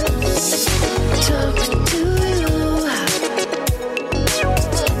 Talk to you.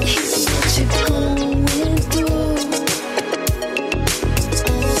 Hear what you're going through.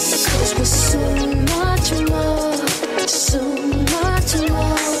 'Cause we're so much more. So much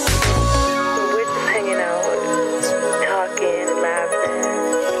more. We're just hanging out, talking, laughing.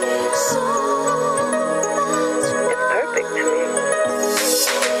 It's perfect to me.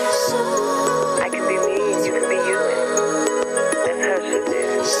 I can be me and you can be you, and that's how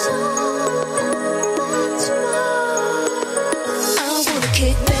it should be. I wanna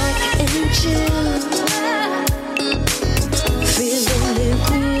kick back and chill. Feeling it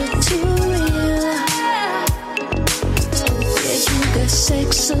real to real. Yeah, you got sex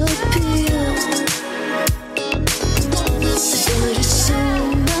appeal. But it's so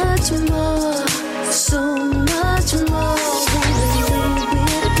much more. So much more. Wanna lay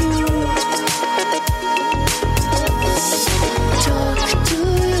with you. Talk to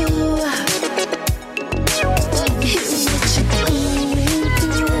you. Hear what you're going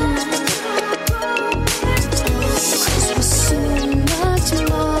through. 'Cause we're so much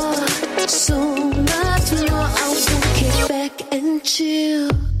more. So much more. I wanna kick back and chill.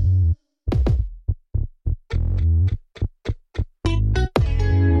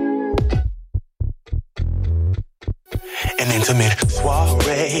 An intimate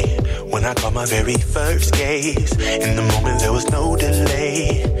soiree when I caught my very first gaze. In the moment there was no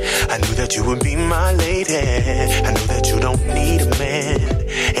delay. I knew that you would be my lady. I know that you don't need a man,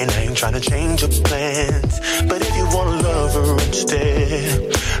 and I ain't trying to change your plans. But if you want a lover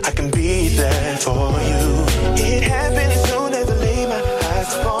instead, I can be there for you. It happened soon as I laid my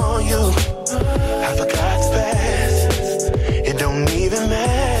eyes upon you. I forgot the past. It don't even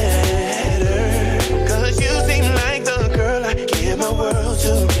matter, 'cause you seem like the girl I give my world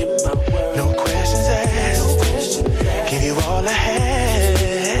to. No questions asked. Give you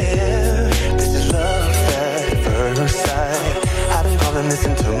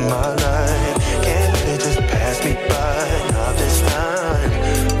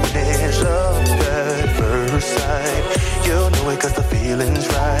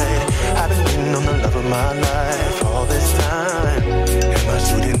my life all this time? Am I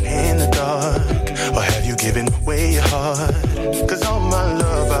shooting in the dark, or have you given away your heart? Cause all my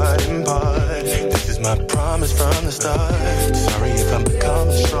love I'd impart. This is my promise from the start. Sorry if I'm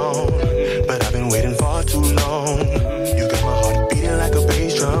becoming strong, but I've been waiting far too long. You got my heart beating like a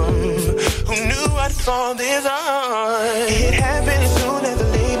bass drum. Who knew I'd fall this hard? It happened as soon as I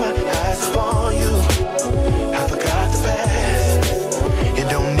laid my eyes upon you. I forgot the past. It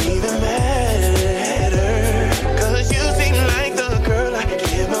don't even matter, cause you seem like the girl I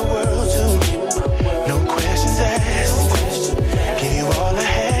give my world to. No questions asked, give you all I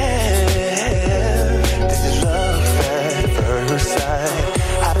have. This is love at first sight.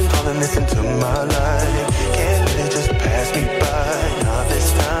 I've been calling this into my life. Can't let it just pass me by. Not this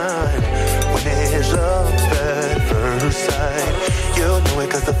time. When there's love at first sight, you'll know it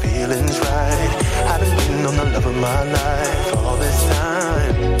cause the feeling's right. I've been waiting on the love of my life all this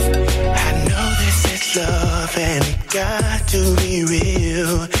time. I know this is love and it got to be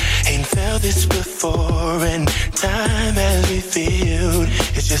real. Ain't felt this before and time has revealed.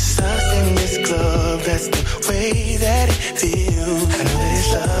 It's just us in this club, that's the way that it feels. I know that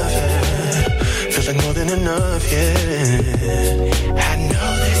it's love, yeah. Feels like more than enough, yeah. I know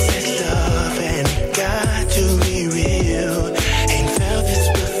this is love and it got to be real. Ain't felt this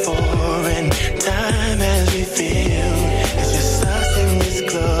before and time has revealed. It's just us in this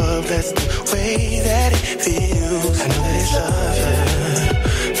club, that's the way that it feels. I know that it's love,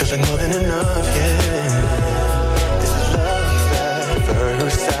 yeah. Feels like more than enough, yeah. This is love at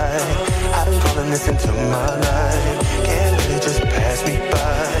first sight. I've been calling this into my life. Can't let it just pass me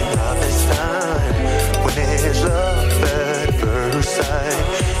by. Not this time. When there's love at first sight,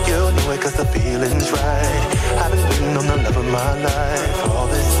 you'll know it cause the feeling's right. I've been waiting on the love of my life all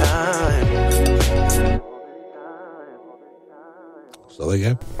this time. So there you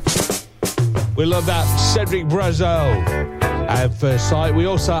go. We love that. Cedric Brazo at first sight. We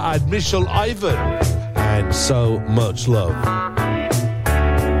also had Michelle Ivan and So Much Love.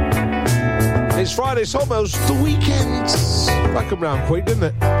 It's Friday, it's almost the weekend. That come round quick, didn't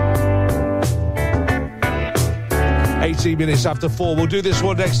it? 18 minutes after 4. We'll do this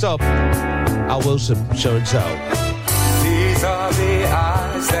one next up. Al Wilson, Show and Tell. These are the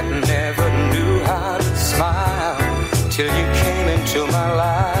eyes that never knew how to smile till you came into my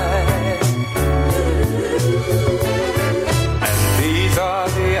life. And these are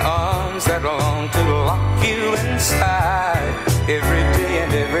the arms that long to lock you inside every day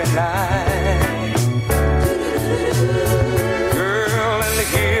and every night. Girl, and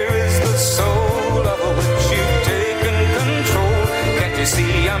here is the soul of which you've taken control. Can't you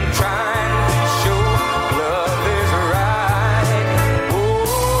see I'm trying to show love is right? Oh,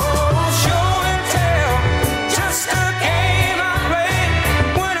 show and tell, just a game I play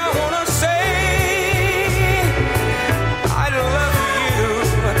when I wanna say I love you,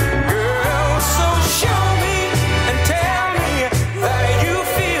 girl. So show me and tell me that you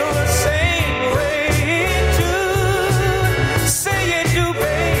feel the same way too. Say you do,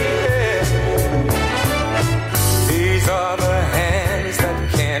 baby. These are the hands that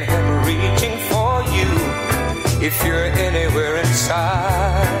can't help reaching for you if you're anywhere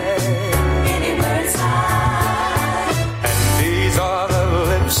inside. Anywhere inside. And these are the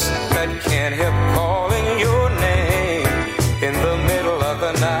lips that can't help calling your name in the middle of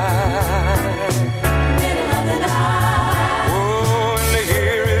the night. Middle of the night. Oh, and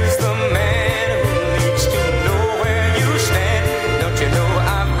here is the man who needs to know where you stand. Don't you know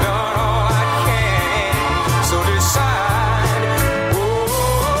I've done all I can? So decide. Oh,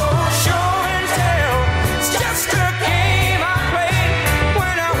 show and tell. It's just a game I play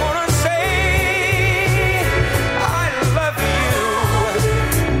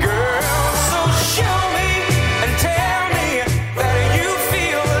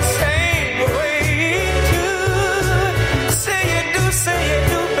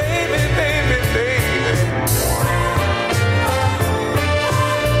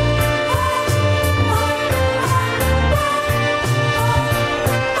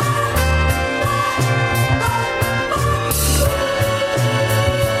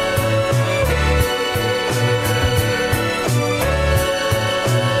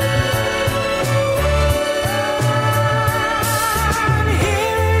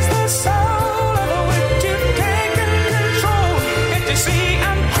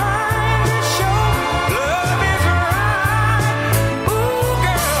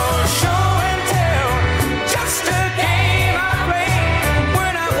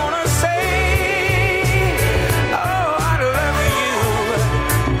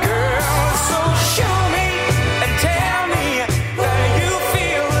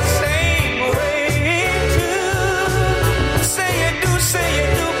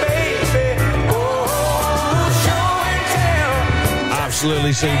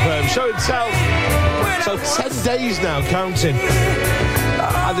absolutely superb. Show and tell. So 10 days now counting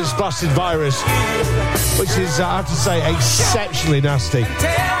at this blasted virus, which is, I have to say, exceptionally nasty.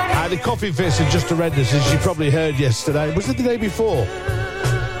 The coffee fits are just horrendous, as you probably heard yesterday. Was it the day before?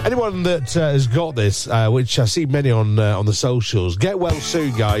 Anyone that has got this, which I see many on the socials, get well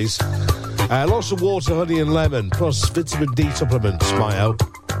soon, guys. Lots of water, honey and lemon, plus vitamin D supplements might help.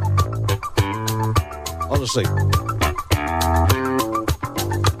 Honestly.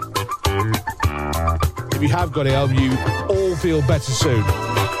 If you have got it, I hope you all feel better soon.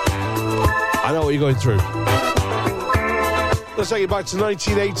 I know what you're going through. Let's take it back to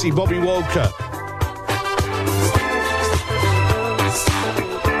 1980, Bobby Walker.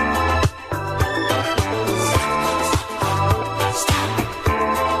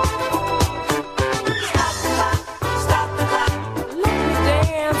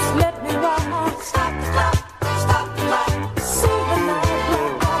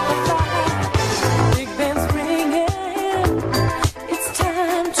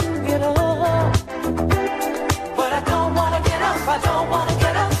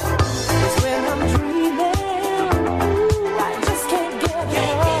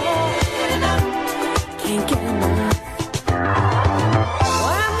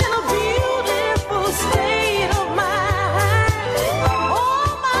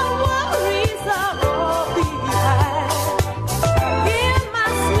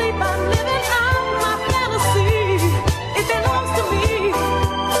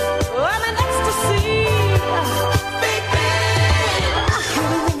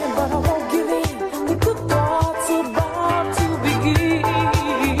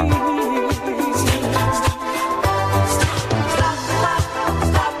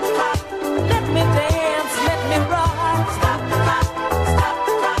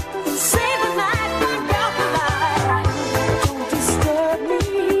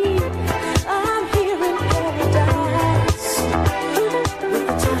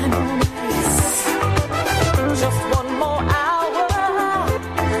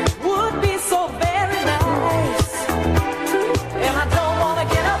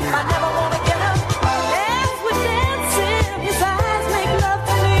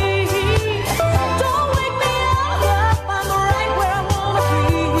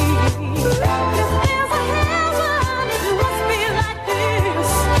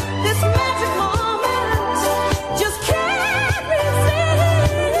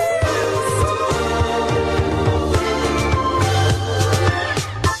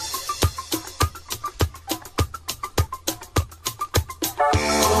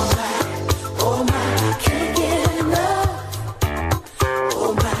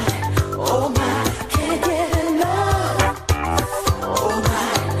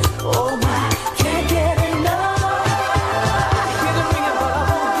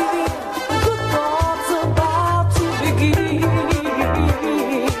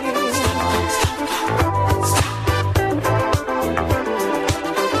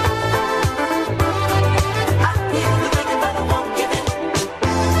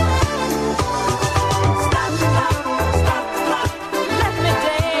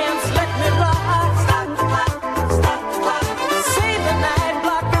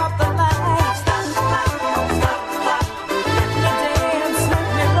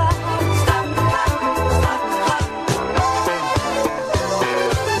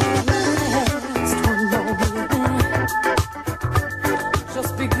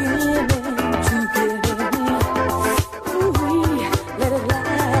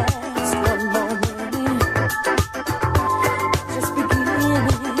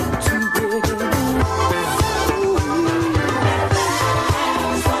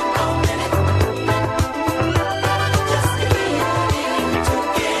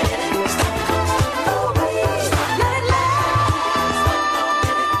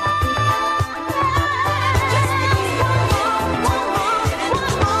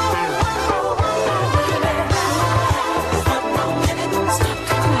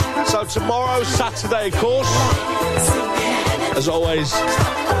 Tomorrow, Saturday, of course. As always,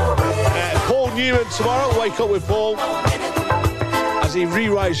 Paul Newman tomorrow. Wake Up with Paul as he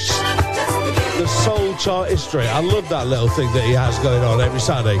rewrites the soul chart history. I love that little thing that he has going on every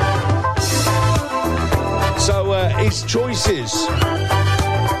Saturday. So his choices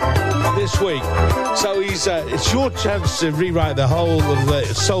this week. So it's your chance to rewrite the whole of the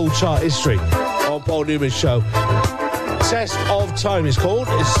soul chart history on Paul Newman's show. Test of Time is called.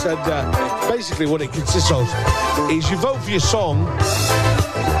 It's basically what it consists of is you vote for your song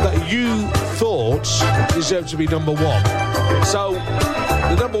that you thought deserved to be number one. So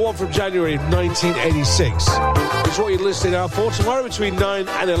The number one from January 1986 is what you're listening out for tomorrow between 9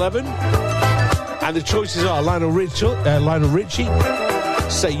 and 11. And the choices are Lionel Richie,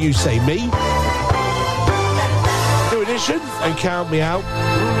 Say You, Say Me, New Edition, and Count Me Out,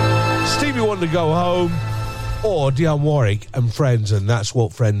 Stevie Wonder, Go Home, or Dionne Warwick and Friends, and that's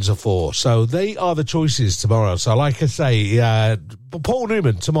what Friends are for. So they are the choices tomorrow. So like I say, Paul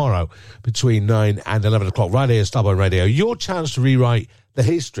Newman tomorrow between 9 and 11 o'clock, right here at Starboy Radio. Your chance to rewrite the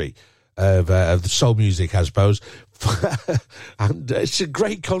history of the soul music, I suppose. And it's a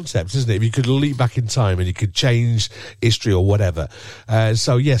great concept, isn't it? If you could leap back in time and you could change history or whatever.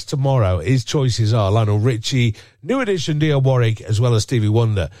 So yes, tomorrow his choices are Lionel Richie, New Edition, Dionne Warwick, as well as Stevie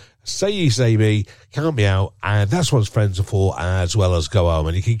Wonder. Say You, Say Me, Count Me Out, and that's what Friends are for, as well as Go Home.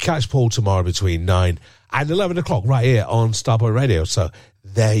 And you can catch Paul tomorrow between 9 and 11 o'clock right here on Starboy Radio. So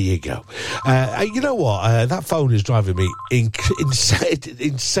there you go. You know what? That phone is driving me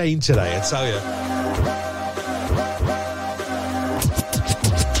insane today, I tell you.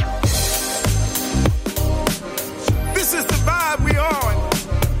 This is the vibe we on.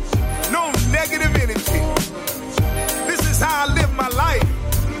 No negative energy. This is how I live my life.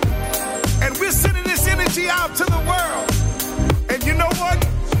 And we're sending this energy out to the world. And you know what?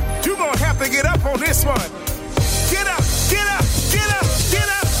 You're going to have to get up on this one. Get up, get up, get up, get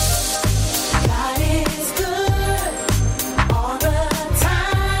up. God is good all the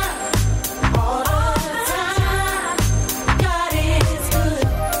time. All the time. God is good.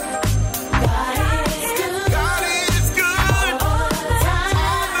 God is good. God is good All the time.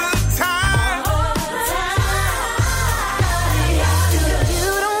 all the time. All the time.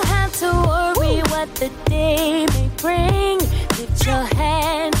 You don't have to worry what the day may bring. Lift your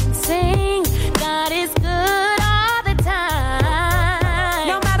hands and sing. God is good all the time.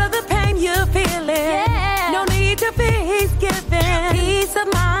 No matter the pain you're feeling, no need to fear, He's giving peace of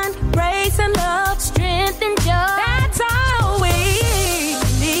mind, grace and love, Strength and joy. that's all we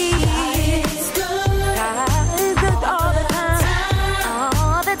need. God is good God is good all the time.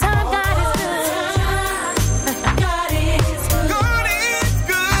 All the time, God is good. God is good. God is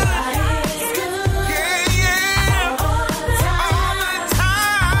good. God is good Yeah, yeah. all the time. All the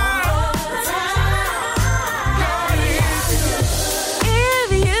time. All the time. God is good. If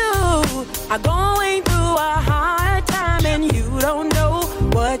you are going through a hard time and you don't know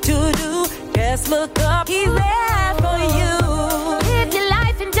what to do, just look up. He's there for you. Live your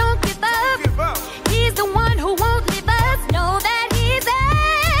life and don't give up. Give up. He's the one who won't leave us. Know that He's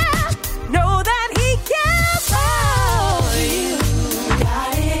there. Know that He cares for you.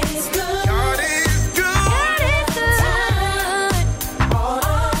 God is good God is good. God is good. all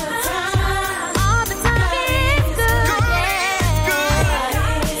the time. All the time, He is good. God is good.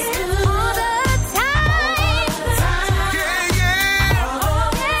 God is good All the time. Yeah, yeah.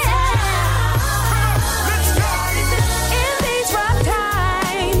 Let's go. In these rough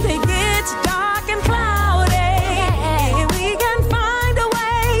times, it gets dark and cloudy. And we can find a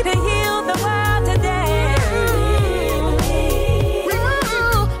way to heal the world today.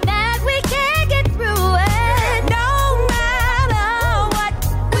 Ooh, that we can get through it. No matter what,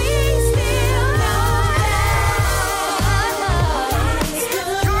 We still know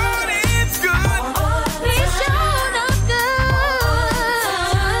God is good. He's shown us good.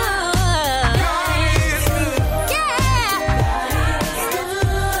 God is good. Yeah.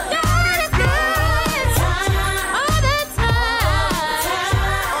 God is good. All the time.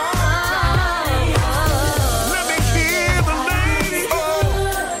 Let me hear the lady. Oh.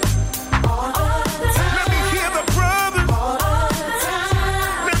 Let me hear the brother.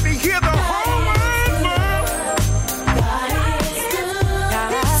 Let me hear the whole wide world.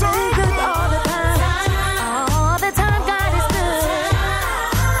 God's so good all the time. All the time, God is good.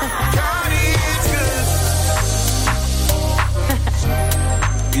 God is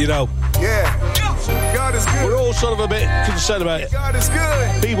good. You know, Yeah. God is we're good. all sort of a bit concerned about God is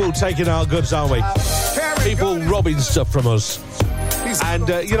good. people taking our goods, aren't we? Karen, People God is- robbing stuff from us. He's And,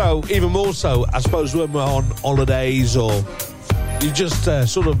 you know, even more so, I suppose, when we're on holidays or you're just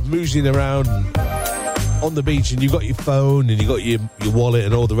sort of moosing around on the beach and you've got your phone and you've got your wallet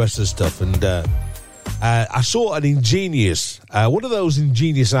and all the rest of the stuff. And I saw an ingenious, one of those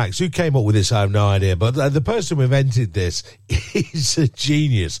ingenious acts. Who came up with this, I have no idea. But the person who invented this is a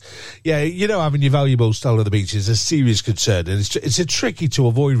genius. Yeah, you know, having your valuables stolen at the beach is a serious concern. And it's a tricky to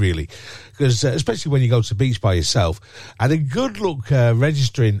avoid, really. Because especially when you go to the beach by yourself. And a good look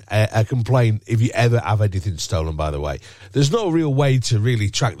registering a complaint if you ever have anything stolen, by the way. There's no real way to really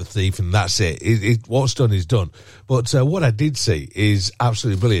track the thief, and that's it. What's done is done. But what I did see is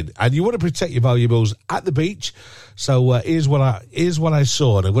absolutely brilliant. And you want to protect your valuables at the beach. So here's what I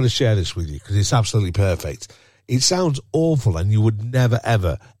saw, and I'm going to share this with you because it's absolutely perfect. It sounds awful, and you would never,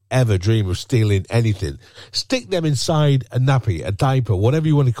 ever dream of stealing anything. Stick them inside a nappy, a diaper, whatever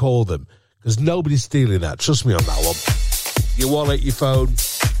you want to call them, because nobody's stealing that. Trust me on that one. Your wallet, your phone,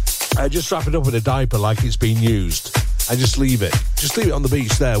 just wrap it up in a diaper like it's been used, and just leave it. Just leave it on the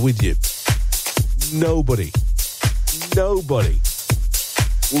beach there with you. Nobody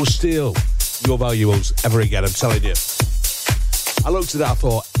will steal your valuables ever again, I'm telling you. I looked at that, I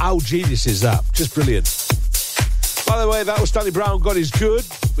thought, how genius is that? Just brilliant. By the way, that was Danny Brown, God is Good,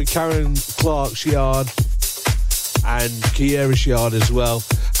 with Karen Clark's Yard and Kiera's Yard as well.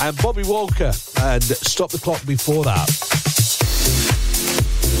 And Bobby Walker, and Stop the Clock before that.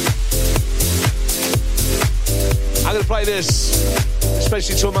 I'm going to play this,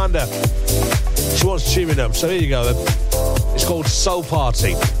 especially to Amanda. She wants cheering up, so here you go then. It's called Soul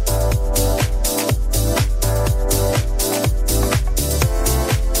Party. It's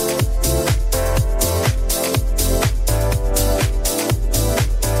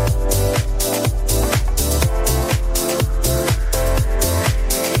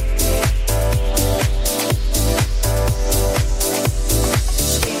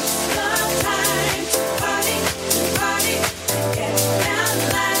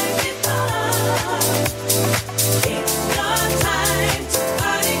your time to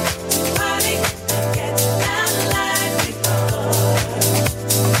party.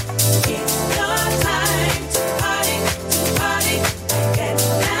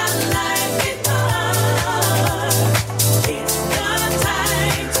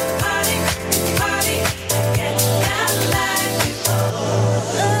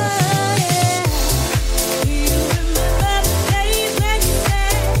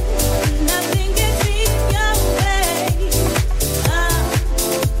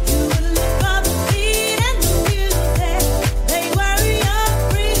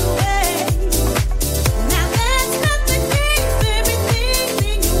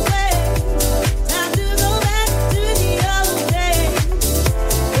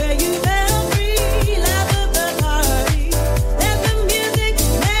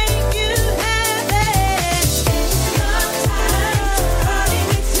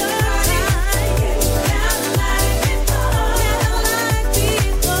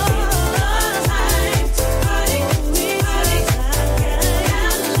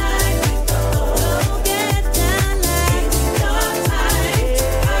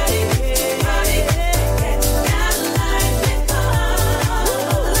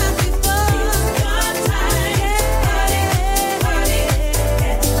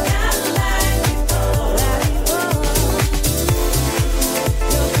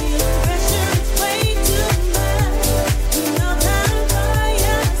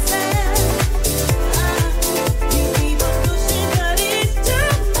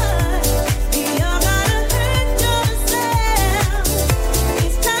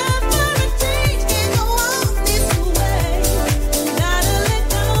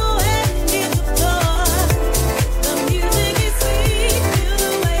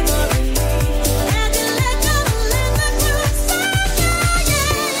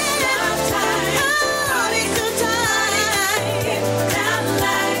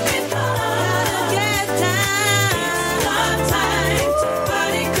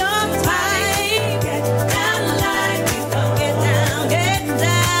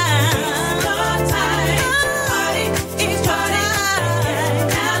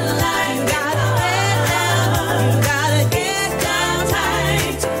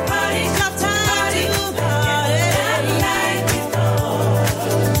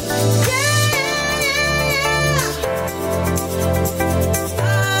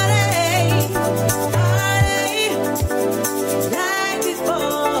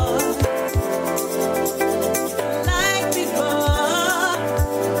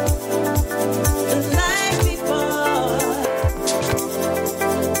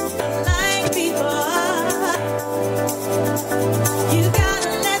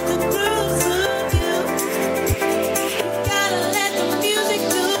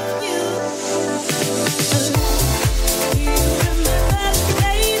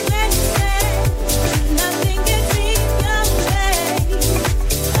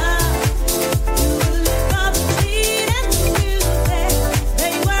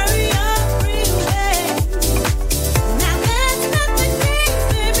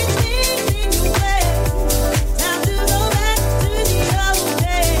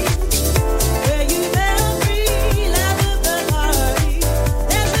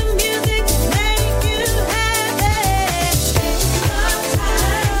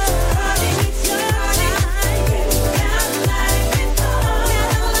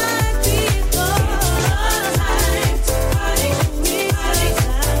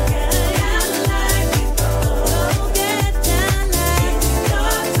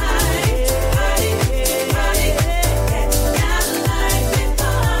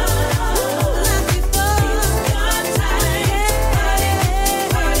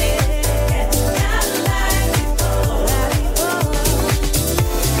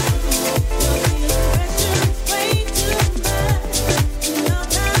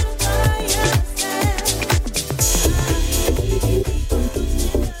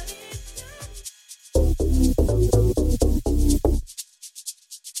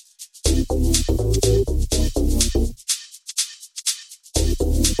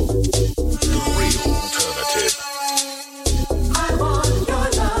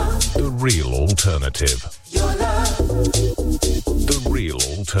 alternative. Your love. The real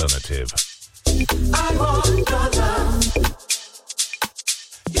alternative. I want your love.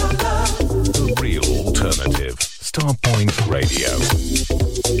 Your love. The real alternative. Starpoint Radio.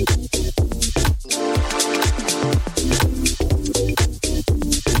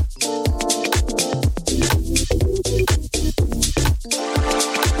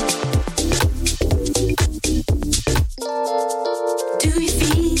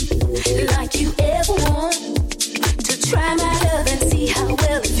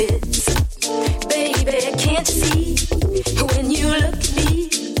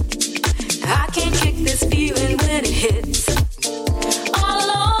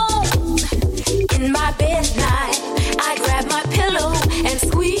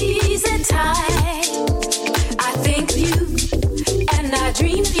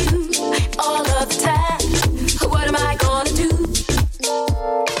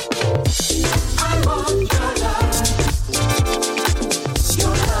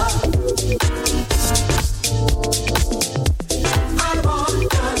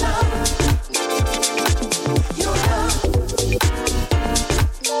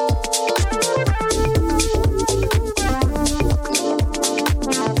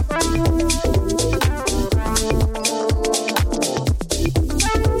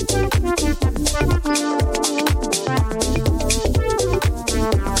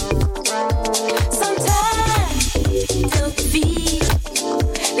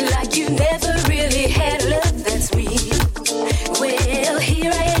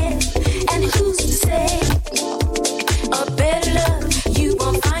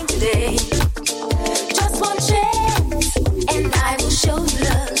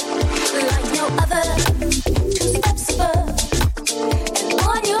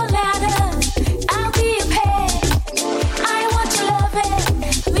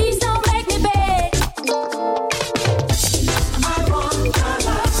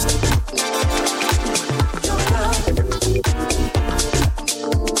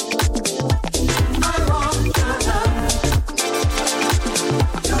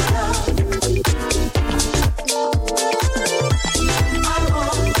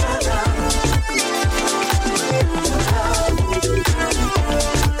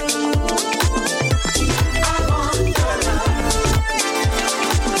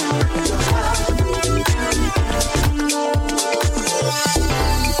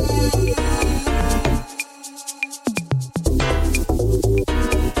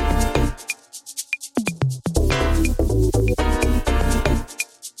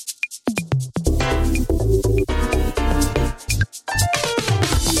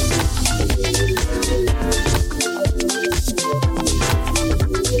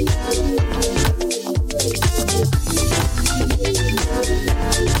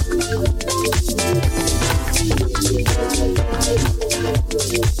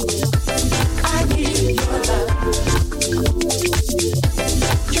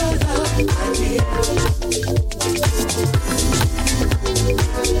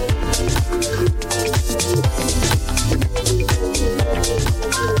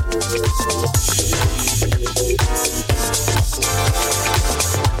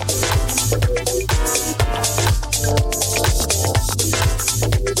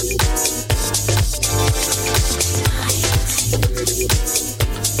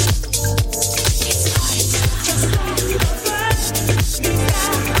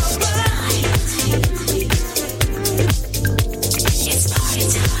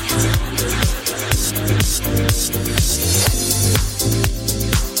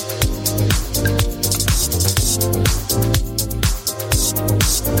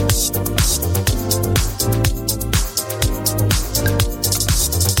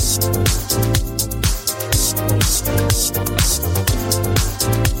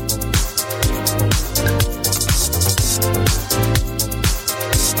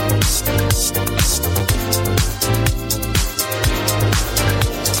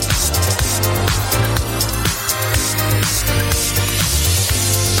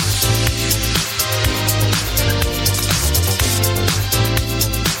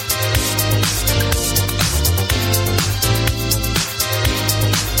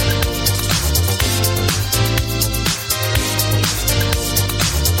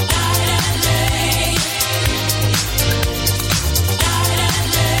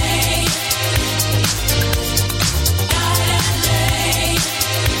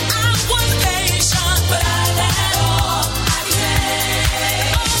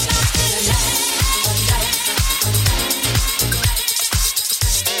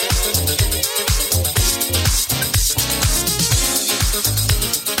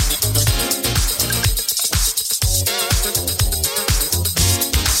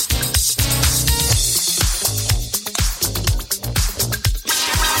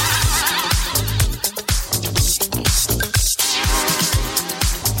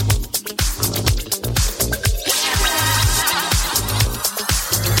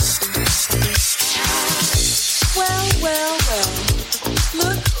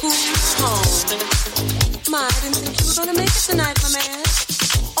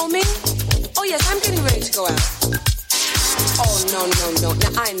 know.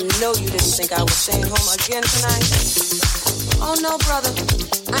 Now, I know you didn't think I was staying home again tonight. Oh, no, brother.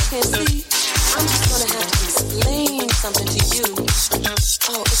 I can see. I'm just gonna have to explain something to you.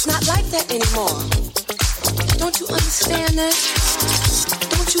 Oh, it's not like that anymore. Don't you understand that?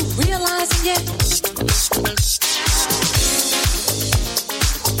 Don't you realize it yet?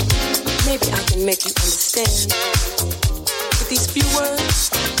 Maybe I can make you understand. With these few words,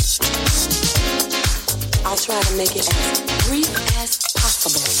 I'll try to make it as brief as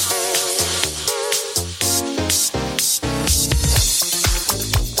possible.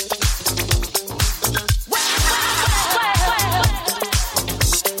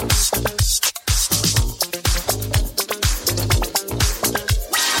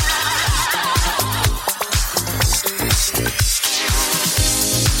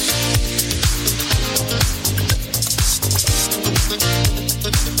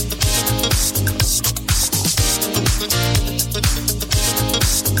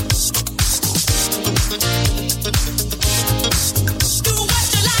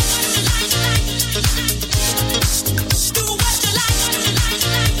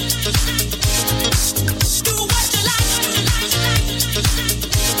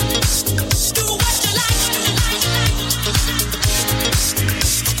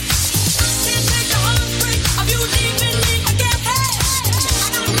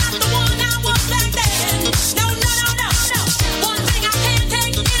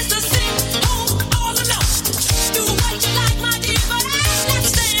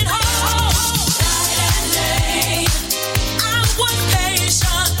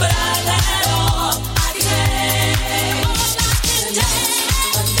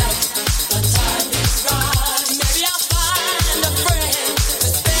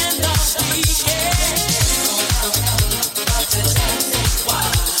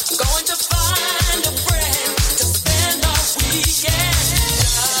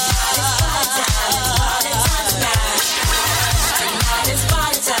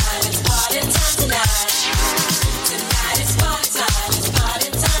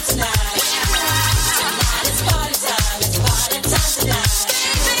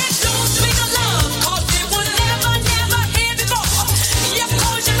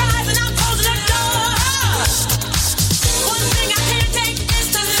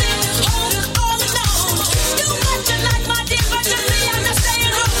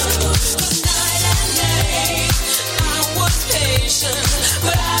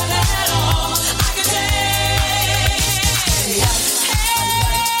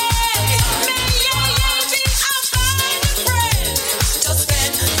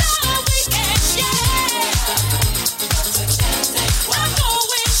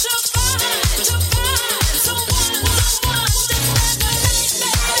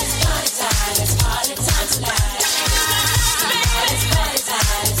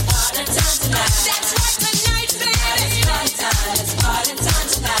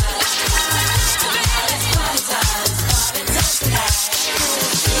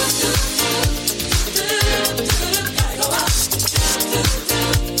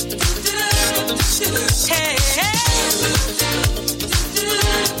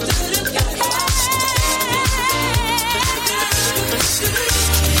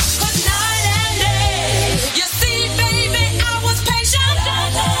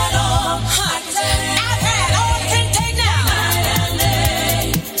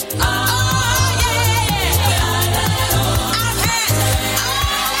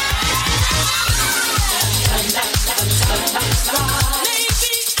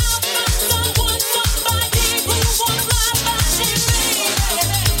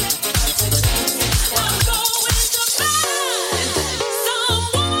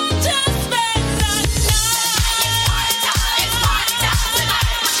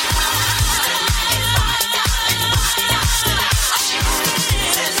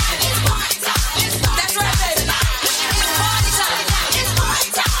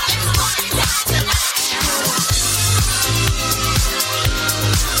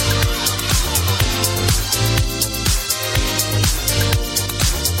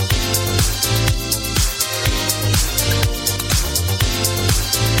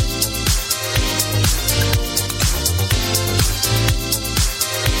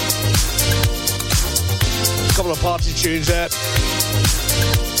 Party tunes there.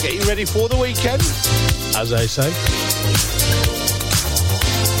 Get you ready for the weekend, as I say.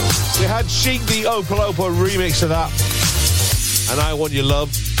 We had Chic, the Opa Lopa remix of that, and I Want Your Love.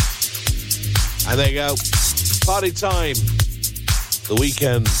 And there you go. Party time. The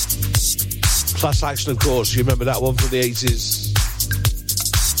weekend. Class Action, of course. You remember that one from the 80s.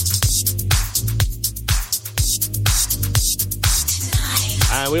 Tonight.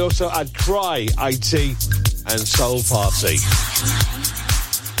 And we also had Cry, IT, and Soul Party.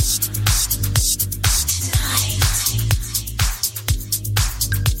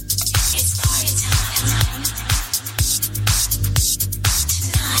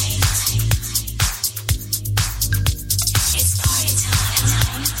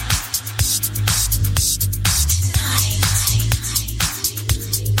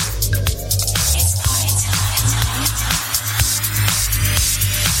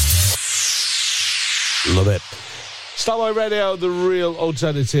 Love it. Starboy Radio, the real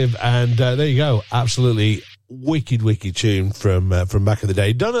alternative, and there you go. Absolutely wicked tune from back in the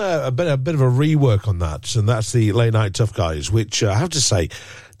day. Done a bit of a rework on that, and that's the Late Night Tough Guys, which I have to say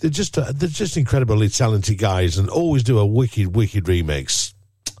they're just incredibly talented guys, and always do a wicked remix.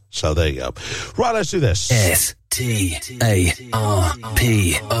 So there you go. Right, let's do this. STARPOINT.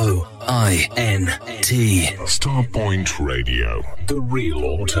 Starpoint Radio, the real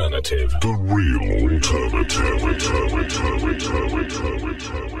alternative. The real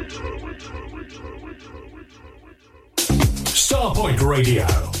Starpoint Radio,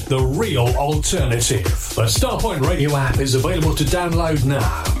 the real alternative. The Starpoint Radio app is available to download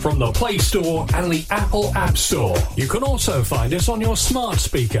now from the Play Store and the Apple App Store. You can also find us on your smart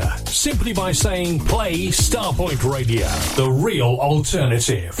speaker simply by saying play Starpoint Radio, the real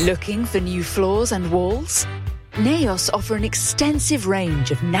alternative. Looking for new floors and walls? Naos offer an extensive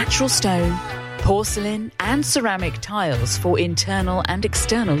range of natural stone, porcelain and ceramic tiles for internal and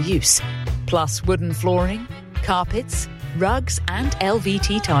external use, plus wooden flooring, carpets, rugs and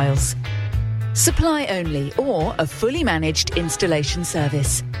LVT tiles. Supply only or a fully managed installation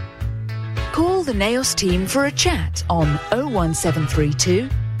service. Call the Naos team for a chat on 01732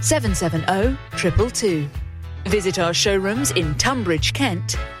 770 222. Visit our showrooms in Tunbridge,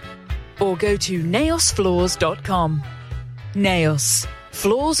 Kent, or go to naosfloors.com. Naos,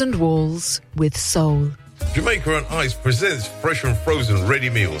 floors and walls with soul. Jamaica on Ice presents fresh and frozen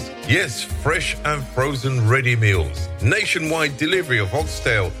ready meals. Yes, fresh and frozen ready meals. Nationwide delivery of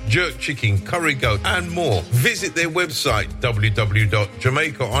oxtail, jerk chicken, curry goat, and more. Visit their website,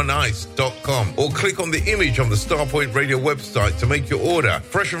 www.jamaicaonice.com, or click on the image on the Starpoint Radio website to make your order.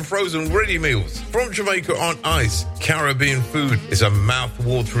 Fresh and frozen ready meals from Jamaica on Ice. Caribbean food is a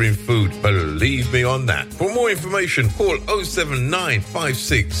mouth-watering food. Believe me on that. For more information, call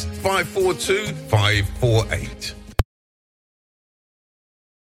 07956 542 548.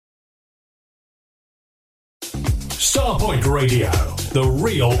 Starpoint Radio, the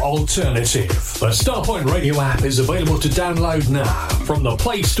real alternative. The Starpoint Radio app is available to download now from the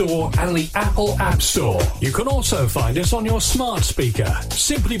Play Store and the Apple App Store. You can also find us on your smart speaker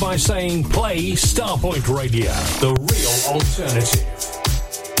simply by saying play Starpoint Radio, the real alternative.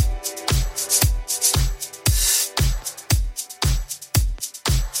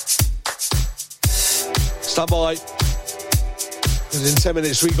 Stand by. Because in 10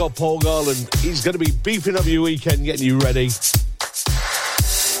 minutes we got Paul Garland. He's going to be beefing up your weekend, getting you ready.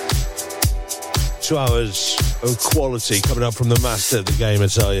 2 hours of quality coming up from the master of the game, I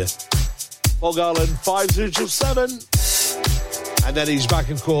tell you. Paul Garland, 5 till 7. And then he's back,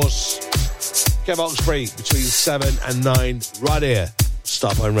 of course, Kev Oxbury between 7 and 9, right here,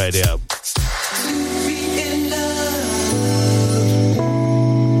 Starpoint Radio.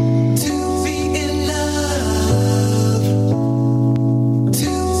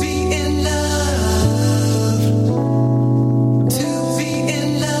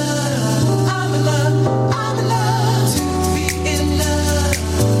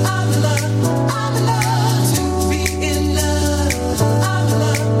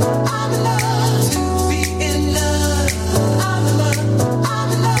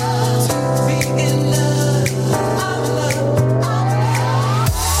 In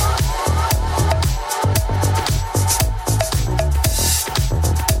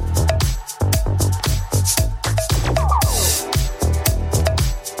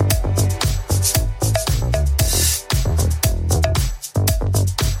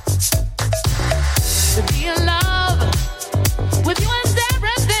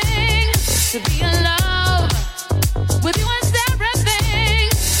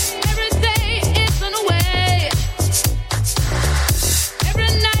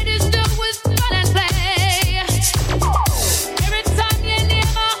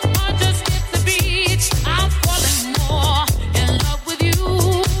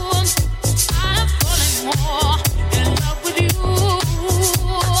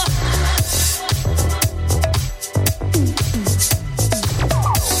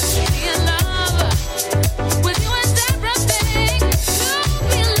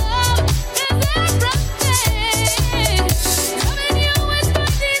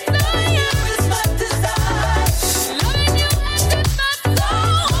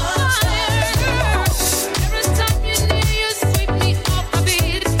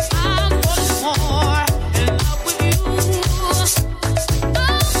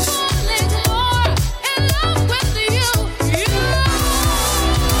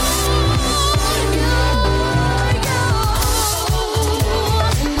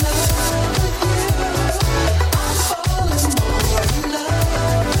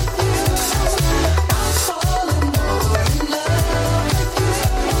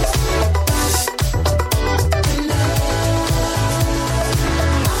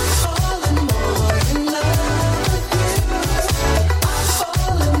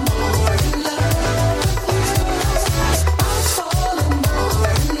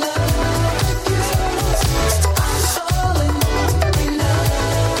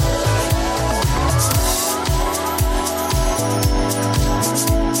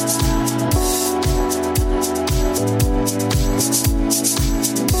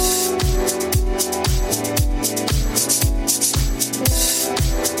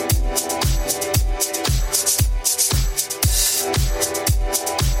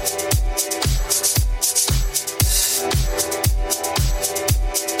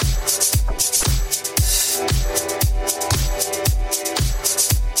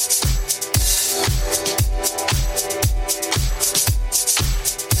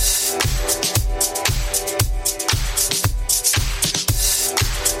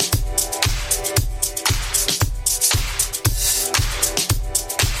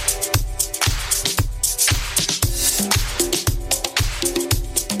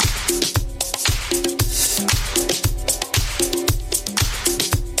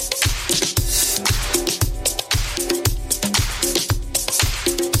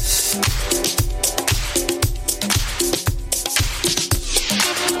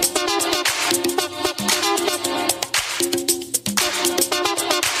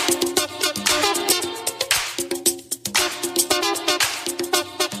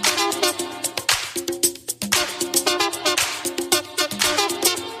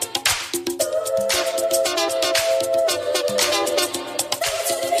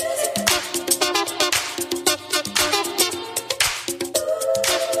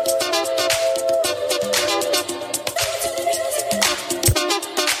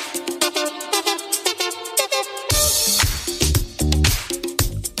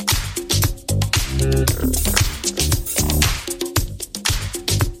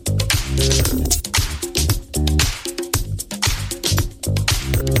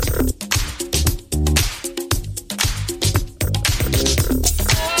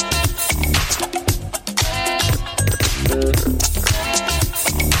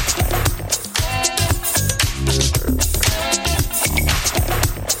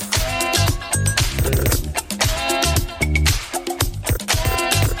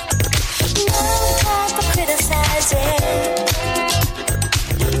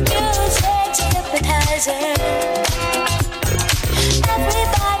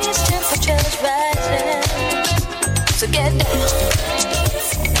So get down.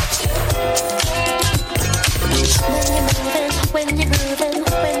 When you're moving,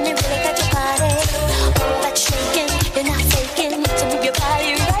 when you really got your body, all that shaking, you're not faking. So move your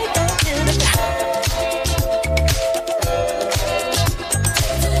body right down to the ground.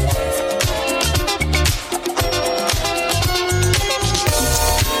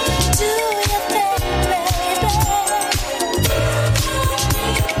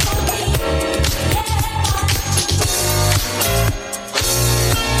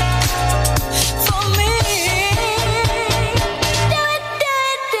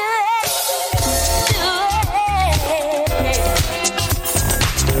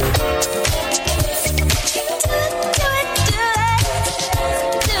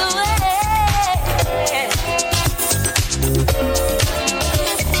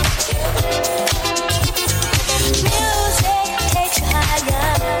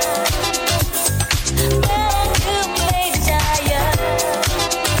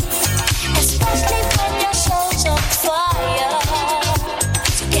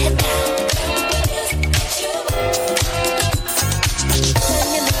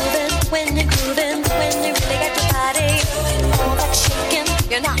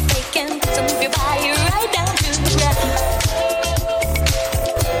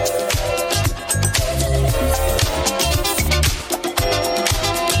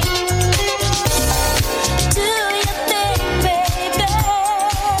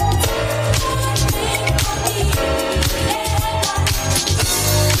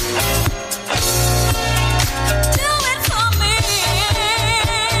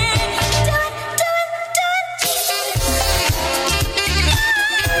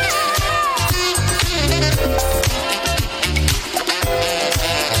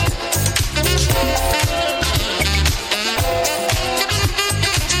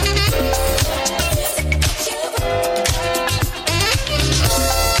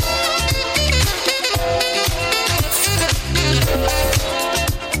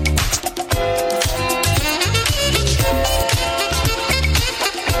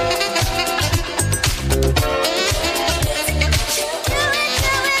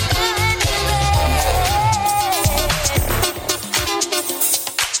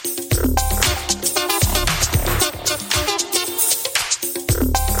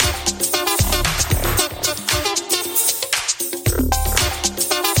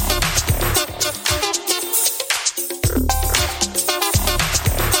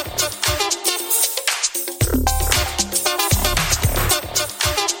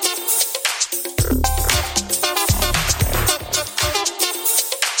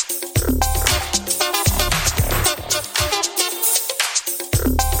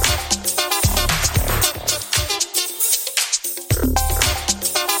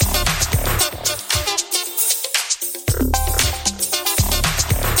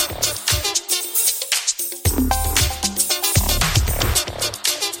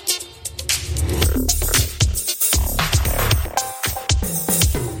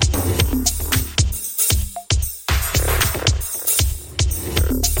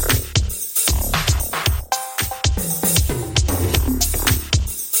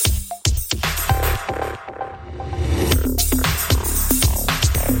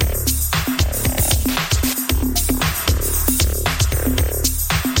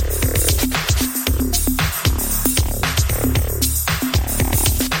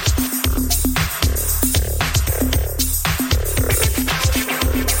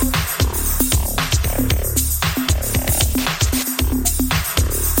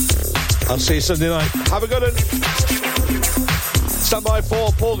 I'll see you Sunday night. Have a good one. Stand by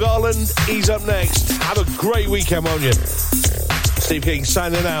for Paul Garland. He's up next. Have a great weekend, won't you? Steve King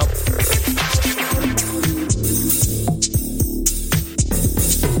signing out.